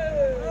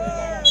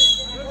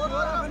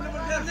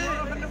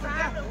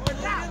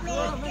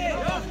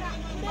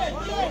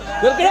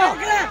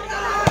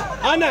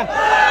 Anna.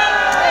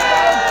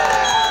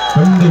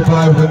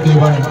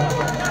 25-21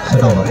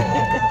 set over.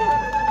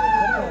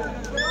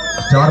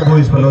 Star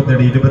Boys Paloth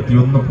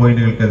 21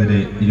 പോയിന്റുകൾക്കെതിരെ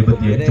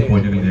 28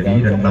 പോയിന്റുകൾ നേടി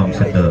രണ്ടാം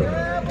സെറ്റ്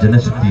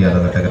ജനശക്തി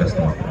Alanthatta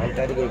കരസ്ഥമാക്കി.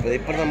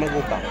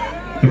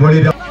 ഇപ്പോൾ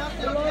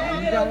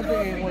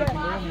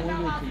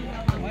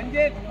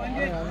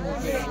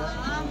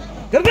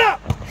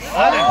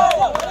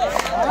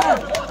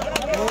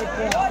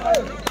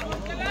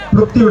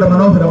പൃഥ്വിയുടെ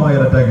മനോഹരമായ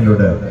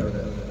അറ്റാക്കിലൂടെ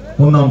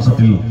മൂന്നാം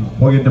സെറ്റിൽ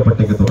പോയിന്റ്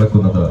പട്ടിക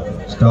തുറക്കുന്നത്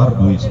സ്റ്റാർ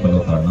ബോയ്സ്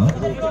പലോത്ത് ആണ്.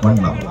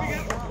 1-0.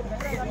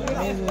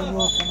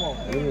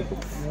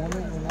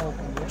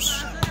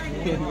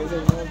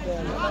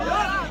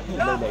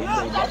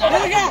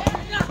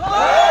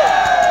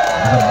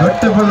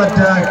 Beautiful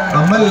attack.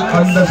 Amal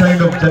on the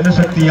side of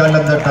Janasakthi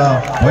Alanthatta.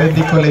 Point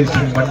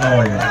equalizing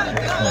 1-0.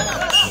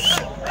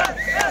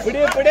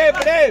 Pide.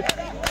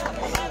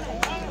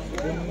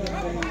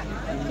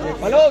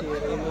 Paloth.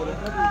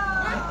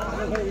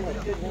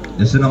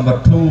 This is number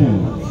 2.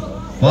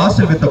 Pass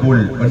with the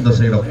ball on the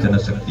side of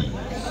Janasakthi.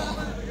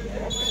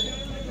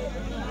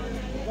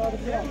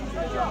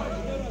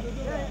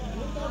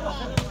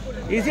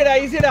 Easy da.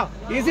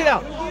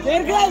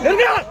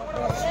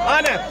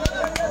 Anna.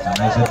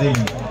 Nice thing.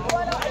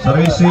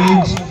 Service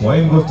change.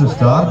 Point goes to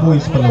Star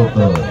Boys Paloth.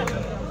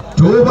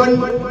 2-1.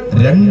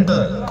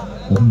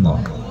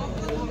 2-1.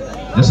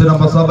 This is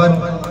number 7.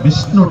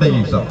 Vishnu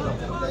Taisa.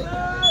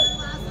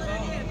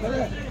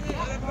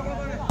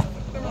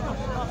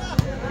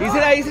 Easy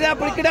da.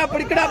 Pidikida.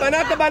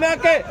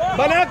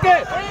 Banake.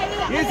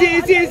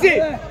 Easy.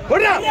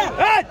 Pura.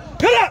 Hey.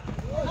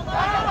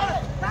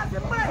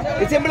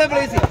 It's simple,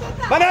 easy.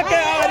 Banake.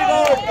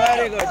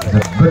 Very good.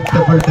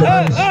 Beautiful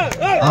defense.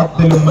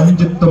 Abdul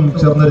Manjittum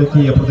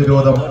ചേർന്നൊരുക്കിയ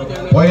പ്രതിരോധം.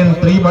 Point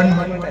 3-1.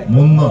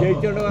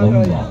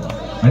 3-1.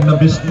 And the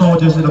Vishnu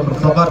jersey number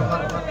 7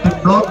 to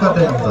block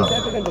the attack.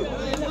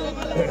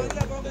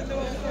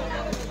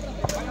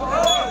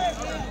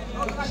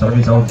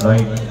 Service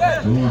outside.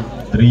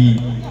 2-3.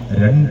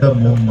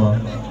 2-3.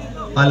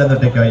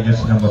 Alanthatta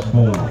jersey number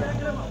 4.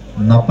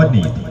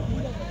 Napani.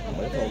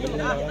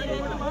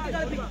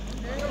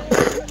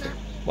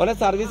 മോനെ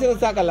service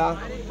മിസ്സാക്കല്ല,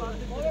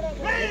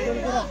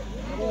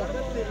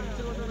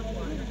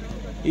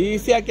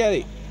 easy ആക്കിയാ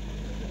മതി.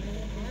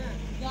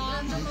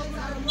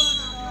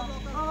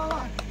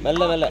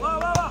 മെല്ലെ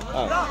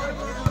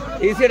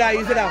ഈസിടാ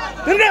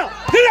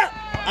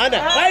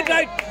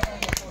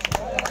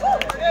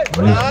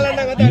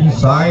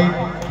inside.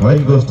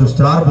 Point goes to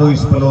Star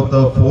Boys Paloth.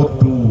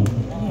 4-2.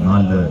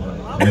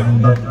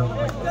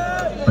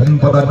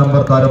 9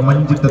 number താരം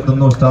മഞ്ജിത്ത്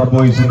എത്തുന്നു star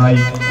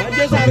ബോയ്സിനായി.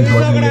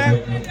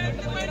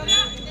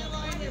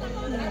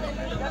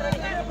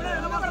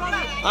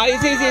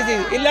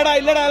 ഇല്ലടാ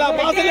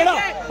പാസില്ല.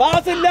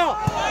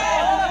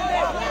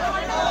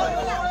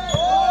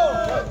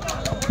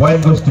 Point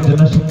goes to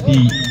Janasakthi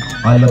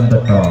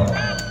Alanthatta.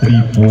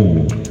 3-4.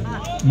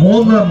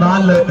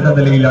 3-4 എന്ന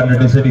നിലയിലാണ്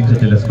deciding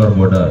സെറ്റിലെ score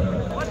board.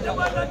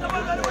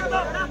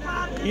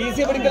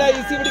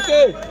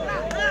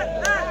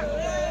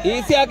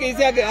 Easy ആക്ക്.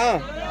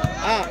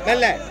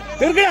 മെല്ലെ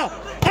തീർക്കണോ.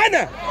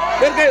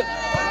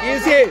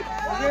 Easy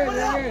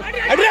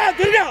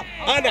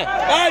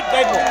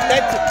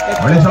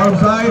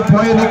outside.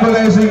 Point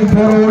equalizing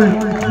for all.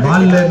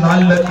 4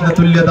 എന്ന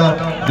തുല്യത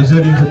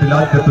ഡിസൈഡിംഗ് സെറ്റിൽ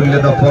ആദ്യ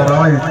തുല്യത for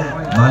all.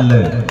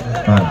 4.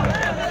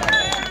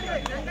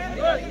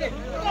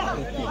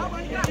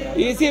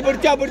 ഈസി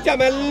പിടിച്ചാ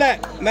മെല്ലെ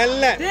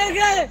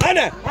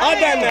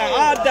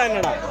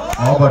അതന്നെടാ.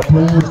 Over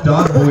 2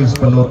 Star Boys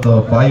Paloth.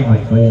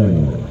 5-4.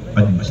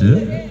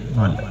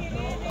 5-4.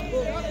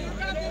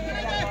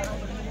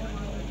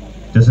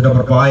 Jersey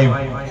number 5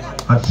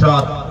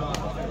 Harshad.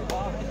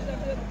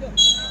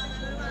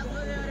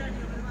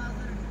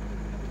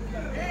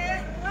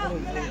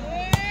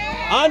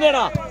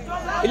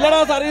 ഇല്ലടാ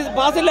service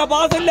പാസില്ല.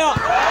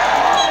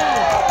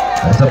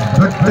 It's a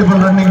beautiful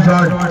running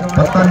shot.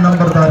 10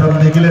 number താരം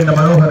നിഖിലിന്റെ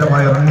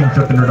മനോഹരമായ റണ്ണിംഗ്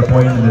ഷോട്ടിലൂടെ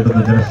പോയിന്റ്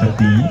നേടുന്ന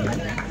ജനശക്തി.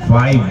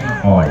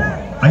 5-all.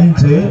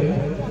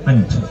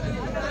 5-5.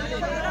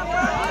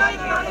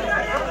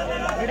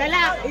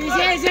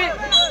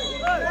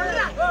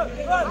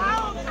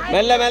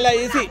 മെല്ലെ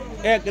easy.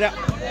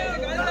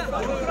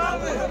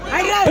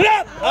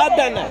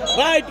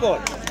 Right ball.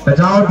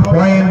 Touch out.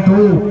 Point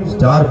 2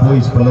 Star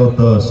Boys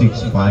Paloth.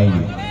 6-5.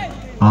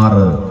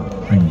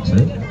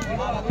 6-5.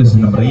 This is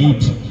number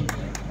 8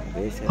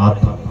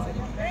 Atha.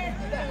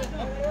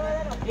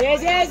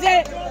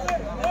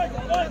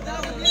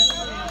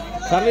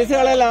 Service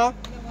കളയല്ല.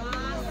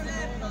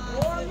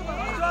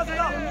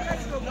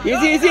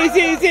 Easy.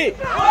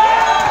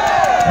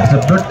 It's a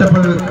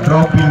beautiful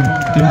dropping.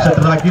 Team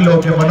സെറ്റർ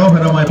അഖിലൊക്കെ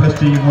മനോഹരമായി plus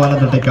ചെയ്യുന്നു.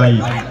 ആലന്തട്ടയ്ക്കായി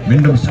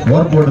വീണ്ടും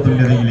score board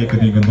തുല്യതയിലേക്ക്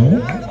നീങ്ങുന്നു.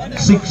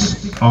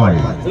 6-all.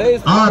 6.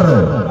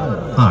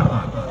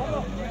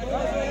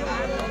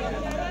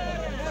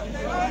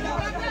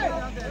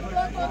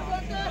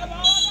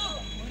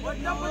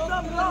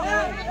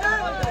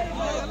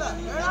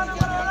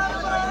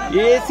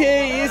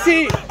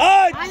 Easy.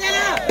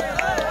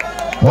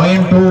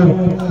 Point 2.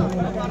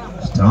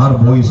 Star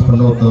Boys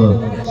Paloth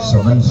 7-6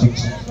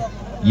 7-6.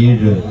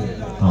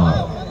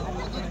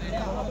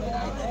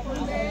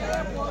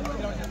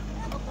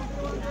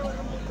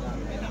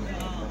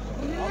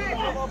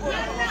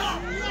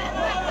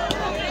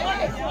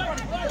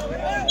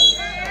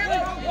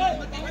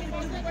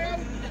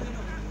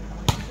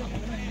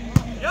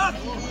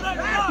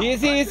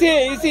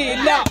 Easy.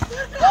 Illa.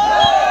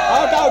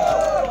 Out.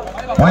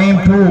 Point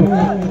 2.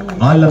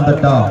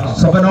 Alanthatta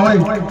 7-all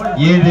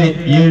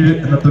 7-7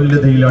 എന്ന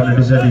തുല്യതയിലാണ്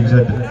deciding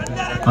set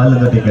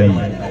ആലന്തട്ടയ്ക്കായി.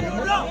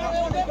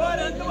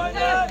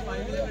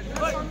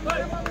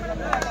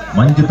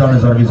 മഞ്ജിത്താണ്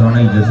service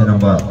ഓണിൽ jersey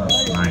number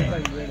 9.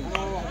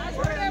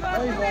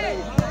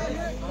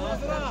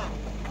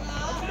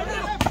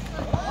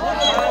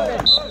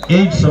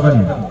 8-7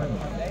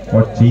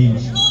 for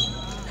change.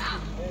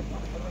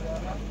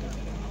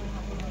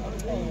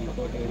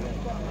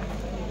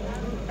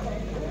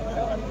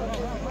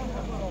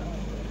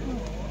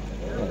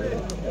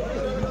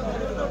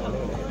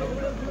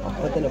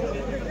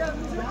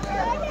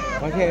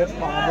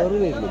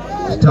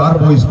 Star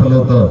Boys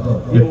Paloth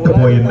 8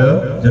 point,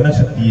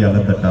 Janshakti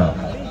അലന്തട്ട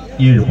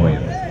 7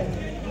 point.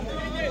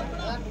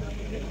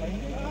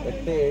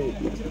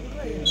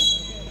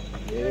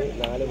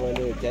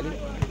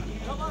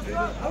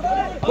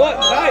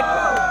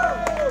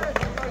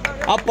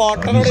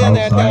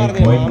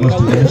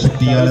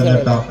 Janshakti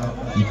അലന്തട്ട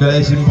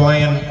ഇക്വലൈസിംഗ്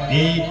point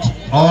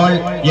 8-all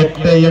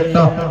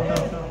 8-8.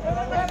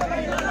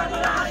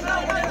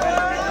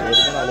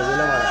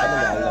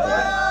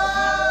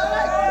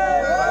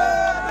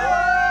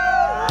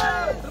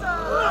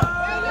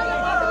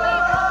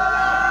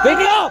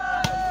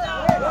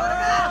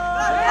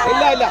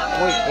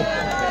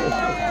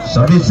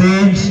 Service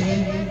change.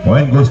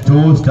 Point goes to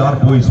Star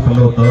Boys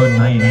Paloth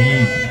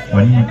 9-8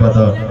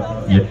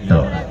 9-8.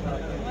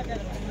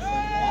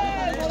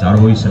 Star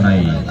Boys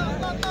 9.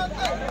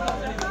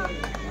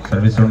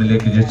 Service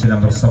onilekku jersey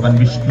number 7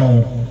 Vishnu.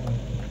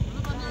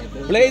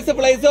 Place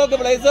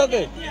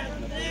okay.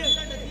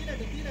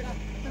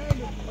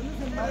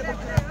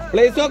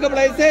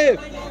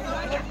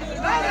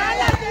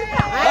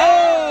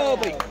 Oh,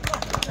 boy.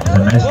 A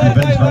nice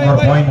defense. One more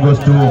point goes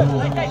to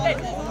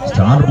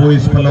Star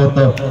Boys Paloth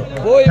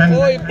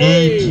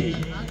 10-8.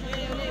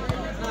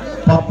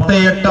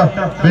 10-8.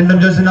 വീണ്ടും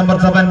jersey number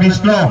 7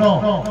 Vishnu.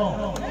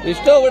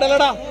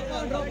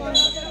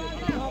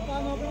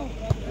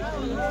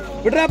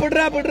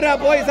 വിടറാ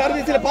പോയി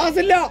സർവീസിൽ pass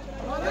ഇല്ല.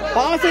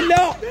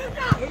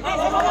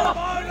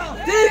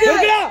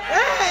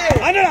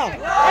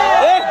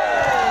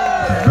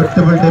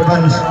 Victable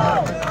defense.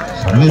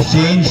 Service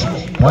change.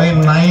 Point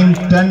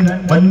 9-10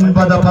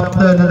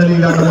 9-10 എന്ന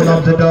നിലയിലാണ് മൂന്നാം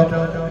set.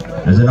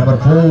 jersey number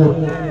 4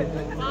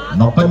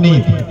 Nopani.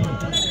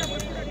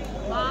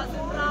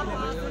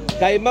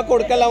 കൈമ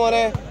കൊടുക്കല്ല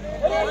മോനെ,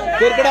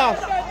 തീർക്കടാ.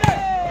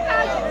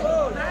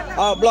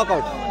 Block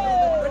out.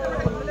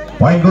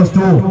 Point goes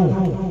to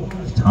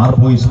Star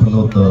Boys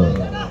Paloth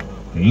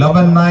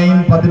 11-9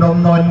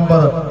 11-9.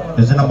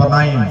 jersey number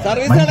 9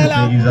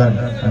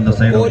 on the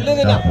side of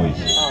Star Boys.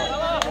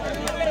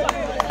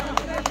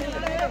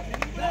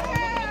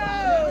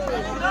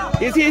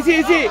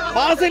 Easy.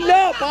 Pass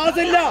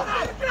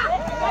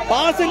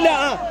ഇല്ല.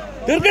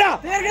 തീർക്കടാ.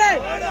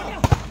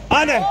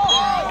 ആനെ.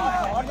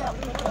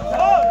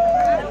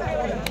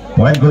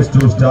 Point goes to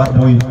Star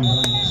Boys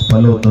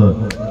Paloth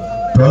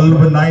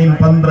 12-9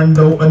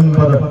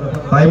 12-9.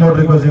 Time out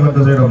requesting on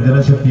the side of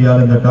Janasakthi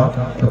Alanthatta.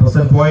 The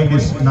present point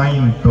is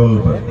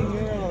 9-12.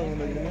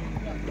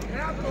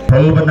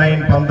 12-9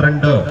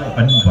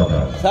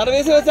 12-9.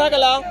 Service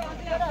വെച്ചാക്കല്ല.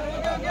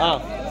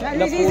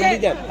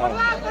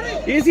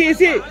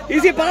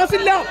 Easy. Pass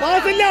ഇല്ല.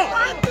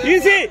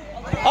 Easy.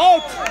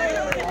 Out.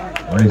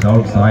 What is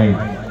outside?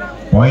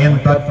 Point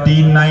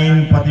 39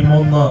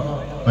 13-9.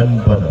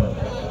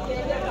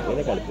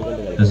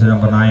 This is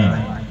number 9.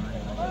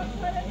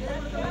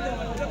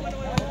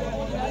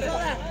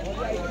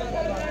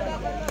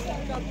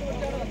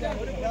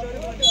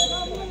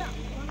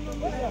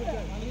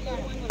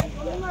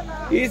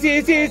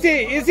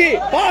 Easy.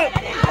 Ball.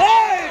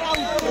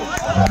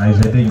 Nice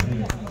hitting.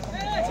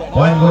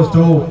 Point goes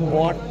to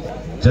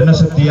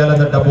Janasakthi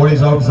Alanthatta. Ball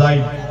is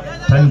outside.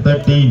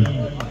 10-13.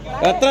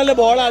 എത്രല്ലേ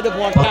ബോളാ അത്?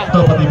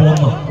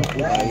 10-13.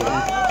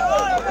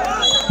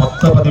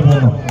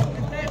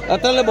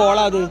 എത്രല്ലേ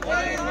ബോളാ അത്?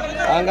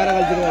 അഹങ്കാരം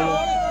കളിച്ചിട്ട് കഴിഞ്ഞു.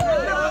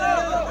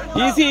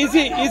 Easy.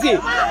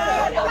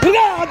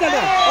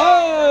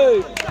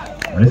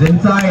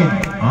 Inside.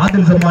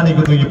 Adil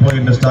സമ്മാനിക്കുന്നു ഈ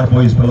point star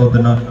boys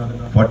പലോത്തിന്.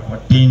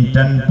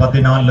 14-10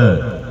 14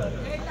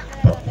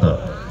 10.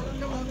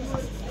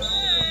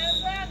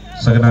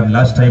 Second and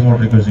last time out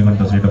requesting on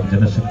the side of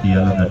Janasakthi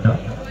Alanthatta.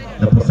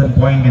 The present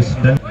point is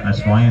 10 as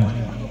point.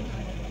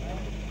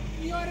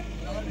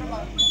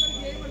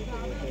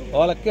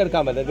 ഓലൊക്കെ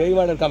എടുക്കാൻ പറ്റില്ല,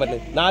 ഗെയിമാണ് എടുക്കാൻ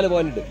പറ്റില്ല. 4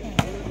 പോയിന്റ്.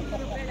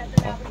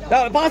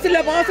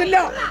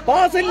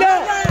 പാസില്ല.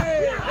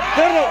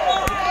 തീർന്നു.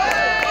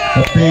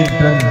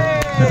 15-10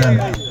 second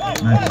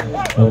match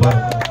over.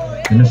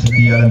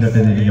 ജനശക്തി ആലന്തട്ട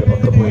നേടിയ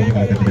 10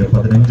 പോയിന്റുകൾക്കെതിരെ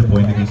 15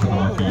 പോയിന്റുകൾ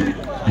സ്വന്തമാക്കി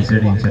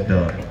ഡിസൈഡിംഗ് സെറ്റ്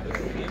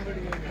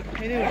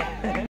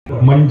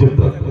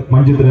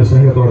മഞ്ജിത്തിന്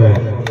സ്നേഹത്തോടെ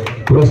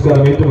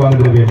പുരസ്കാരം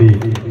ഏറ്റുവാങ്ങുന്നതിന് വേണ്ടി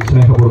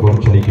സ്നേഹപൂർവ്വം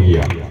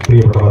ക്ഷണിക്കുകയാണ്.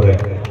 പ്രിയപ്പെട്ടവരെ,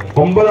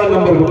 9ാം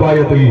നമ്പർ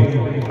കുപ്പായത്തിൽ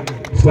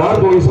സ്റ്റാർ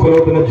ബോയ്സ്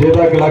പലോത്തിന്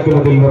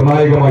ജേതാക്കളാക്കുന്നതിൽ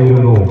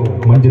നിർണായകമായിരുന്നു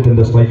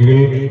മഞ്ജിത്തിന്റെ സ്ട്രൈക്കുകൾ.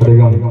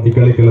 അദ്ദേഹം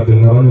ഇക്കളിക്കളത്തിൽ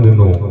നിറഞ്ഞു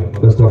നിന്നു.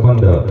 Best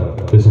offender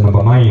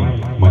number 9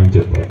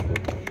 Manjith.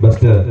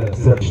 Best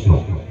set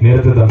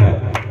നേരത്തെ തന്നെ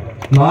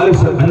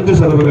 5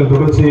 സർവുകൾ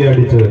തുടർച്ചയായി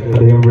അടിച്ച്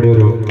അദ്ദേഹം ഇവിടെ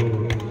ഒരു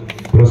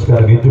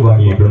പുരസ്കാരം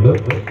ഏറ്റുവാങ്ങിയിട്ടുണ്ട്.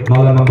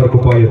 4ാം നമ്പർ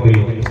കുപ്പായത്തിൽ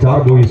സ്റ്റാർ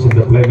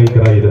ബോയ്സിന്റെ പ്ലേ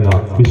മേക്കറായിരുന്ന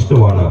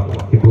വിഷ്ണുവാണ്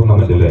ഈ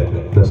ടൂർണമെന്റിലെ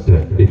ബെസ്റ്റ്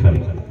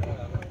ഡിഫൻഡർ.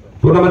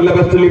 ടൂർണമെന്റിലെ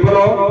ബെസ്റ്റ്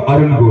ലിബറോ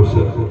അരുൺ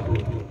ഘോഷ്.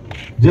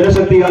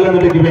 ജനശക്തി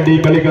ആലന്തട്ടയ്ക്ക് വേണ്ടി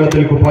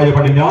കളിക്കളത്തിൽ കുപ്പായം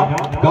അണിഞ്ഞ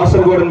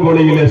കാസർഗോഡൻ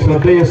വോളിയിലെ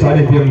ശ്രദ്ധേയ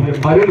സാന്നിധ്യം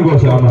അരുൺ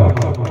ഘോഷാണ്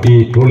ഈ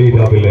വോളി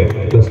രാവിലെ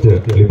ബെസ്റ്റ്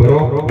ലിബറോ.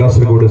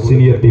 കാസർഗോഡ്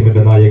സീനിയർ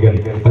ടീമിന്റെ നായകൻ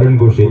അരുൺ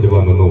ഘോഷ്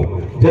ഏറ്റുവാങ്ങുന്നു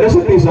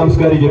ജനശക്തി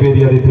സാംസ്കാരിക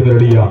വേദി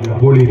ആതിഥ്യമരുളിയ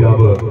വോളി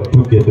രാവ്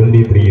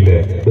 2K23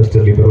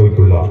 ബെസ്റ്റ്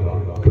ലിബറോയ്ക്കുള്ള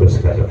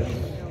പുരസ്കാരം.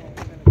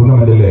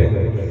 ടൂർണമെന്റിലെ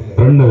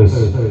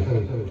റണ്ണേഴ്സ്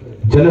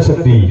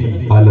ജനശക്തി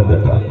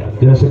ആലന്തട്ട.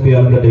 ജനശക്തി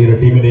ആലന്തട്ടയുടെ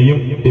ടീമിനെയും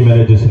ടീം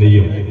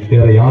മാനേജേഴ്സിനെയും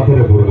ഏറെ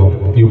ആദരപൂർവ്വം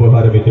ഈ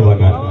ഉപഹാരം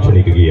ഏറ്റുവാങ്ങാൻ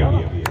ക്ഷണിക്കുകയാണ്.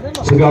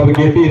 സഖാവ്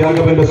KT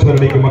രാഘവന്റെ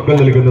സ്മരണയ്ക്ക് മക്കൾ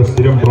നൽകുന്ന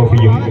സ്ഥിരം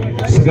ട്രോഫിയും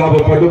സഖാവ്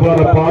പടുപാറ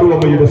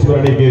പാറുവമ്മയുടെ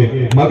സ്മരണയ്ക്ക്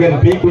മകൻ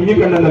P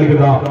കുഞ്ഞിക്കണ്ണൻ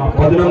നൽകുന്ന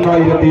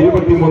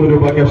 11,023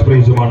 രൂപ ക്യാഷ്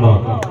പ്രൈസുമാണ്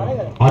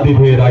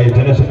ആതിഥേയരായ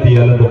ജനശക്തി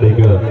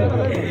ആലന്തട്ടയ്ക്ക്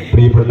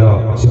പ്രിയപ്പെട്ട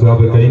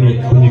സഖാവ് കൈനി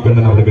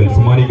കുഞ്ഞിക്കണ്ണൻ അവർ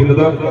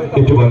സമ്മാനിക്കുന്നത്.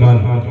 ഏറ്റുവാങ്ങാൻ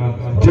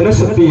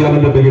ജനശക്തി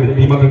ആലന്തട്ടയുടെ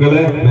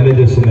ടീമംഗങ്ങളെ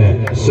മാനേജേഴ്സിനെ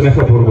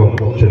സ്നേഹപൂർവ്വം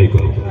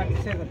ക്ഷണിക്കുന്നു.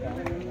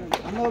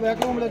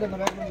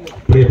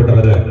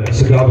 പ്രിയപ്പെട്ടവരെ,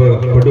 സഖാവ്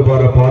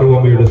പടുപാറ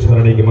പാറുവമ്മയുടെ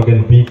സ്മരണയ്ക്ക് മകൻ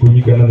P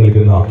കുഞ്ഞിക്കണ്ണൻ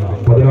നൽകുന്ന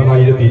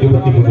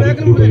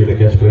 11,023 രൂപയുടെ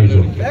ക്യാഷ്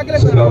പ്രൈസും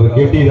സഖാവ്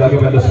KT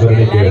രാഘവന്റെ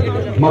സ്മരണയ്ക്ക്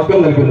മക്കൾ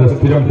നൽകുന്ന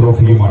സ്ഥിരം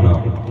ട്രോഫിയുമാണ്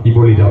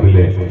ഇപ്പോൾ ഈ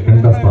രാവിലെ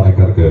 2ാം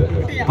സ്ഥാനക്കാർക്ക്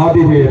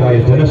ആതിഥേയരായ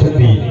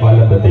ജനശക്തി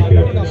ആലന്തട്ടയ്ക്ക്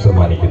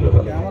സമ്മാനിക്കുന്നത്.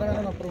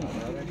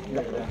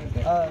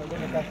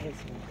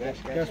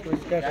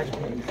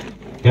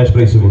 ക്യാഷ്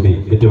പ്രൈസ് കൂടി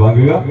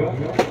ഏറ്റുവാങ്ങുക.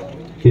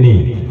 ഇനി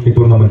ഈ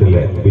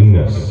ടൂർണമെന്റിലെ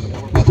വിന്നേഴ്സ്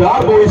സ്റ്റാർ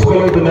ബോയ്സ്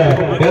പലോത്തിന്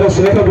ഏറെ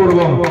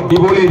സ്നേഹപൂർവ്വം ഈ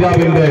വോളി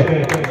രാവിന്റെ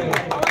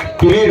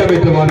കിരീടം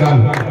ഏറ്റുവാങ്ങാൻ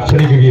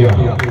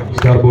ക്ഷണിക്കുകയാണ്.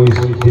 സ്റ്റാർ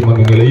ബോയ്സ് ടീം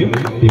അംഗങ്ങളെയും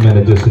ടീം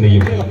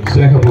മാനേജേഴ്സിനെയും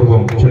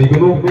സ്നേഹപൂർവ്വം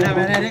ക്ഷണിക്കുന്നു.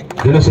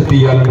 ജനശക്തി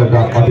ആലന്തട്ട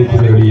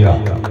ആതിഥ്യമരുളിയ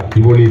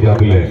ഈ വോളി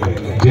രാവിലെ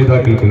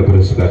ജേതാക്കൾക്കുള്ള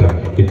പുരസ്കാരം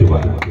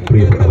ഏറ്റുവാങ്ങും.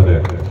 പ്രിയപ്പെട്ടവരെ,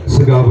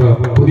 സഖാവ്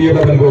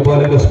പുതിയടവൻ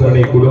ഗോപാലന്റെ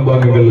സ്മരണയിൽ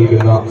കുടുംബാംഗങ്ങൾ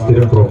നൽകുന്ന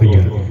സ്ഥിരം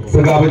ട്രോഫിയും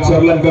സഖാവ്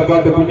ചർലൻ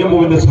കക്കാട്ട്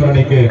കുഞ്ഞമ്മൂവിന്റെ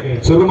സ്മരണയ്ക്ക്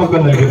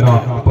ചെറുമക്കൾ നൽകുന്ന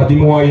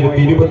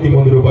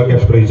 13,023 രൂപ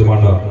ക്യാഷ്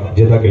പ്രൈസുമാണ്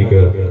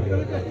ജേതാക്കൾക്ക്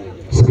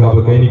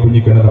സഖാവ് കൈനി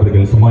കുഞ്ഞിക്കണ്ണൻ അവർ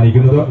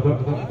സമ്മാനിക്കുന്നത്.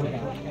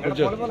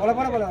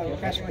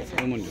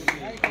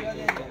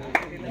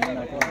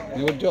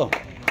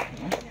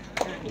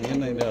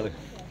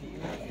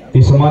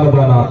 ഈ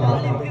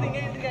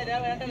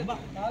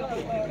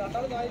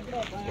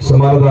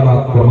സമാനദാന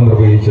ക്രമം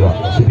നിർവഹിച്ച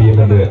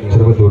CPM-ന്റെ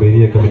ചെറുവത്തൂർ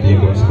ഏരിയ കമ്മിറ്റി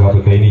അംഗം സഖാവ്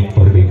കൈനി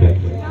അവർക്ക്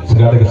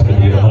സംഘാടക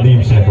സമിതിയുടെ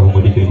നന്ദിയും സ്നേഹവും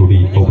ഒരിക്കൽ കൂടി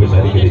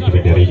ഔപചാരികതയ്ക്ക്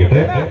വേണ്ടി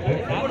അറിയിക്കട്ടെ.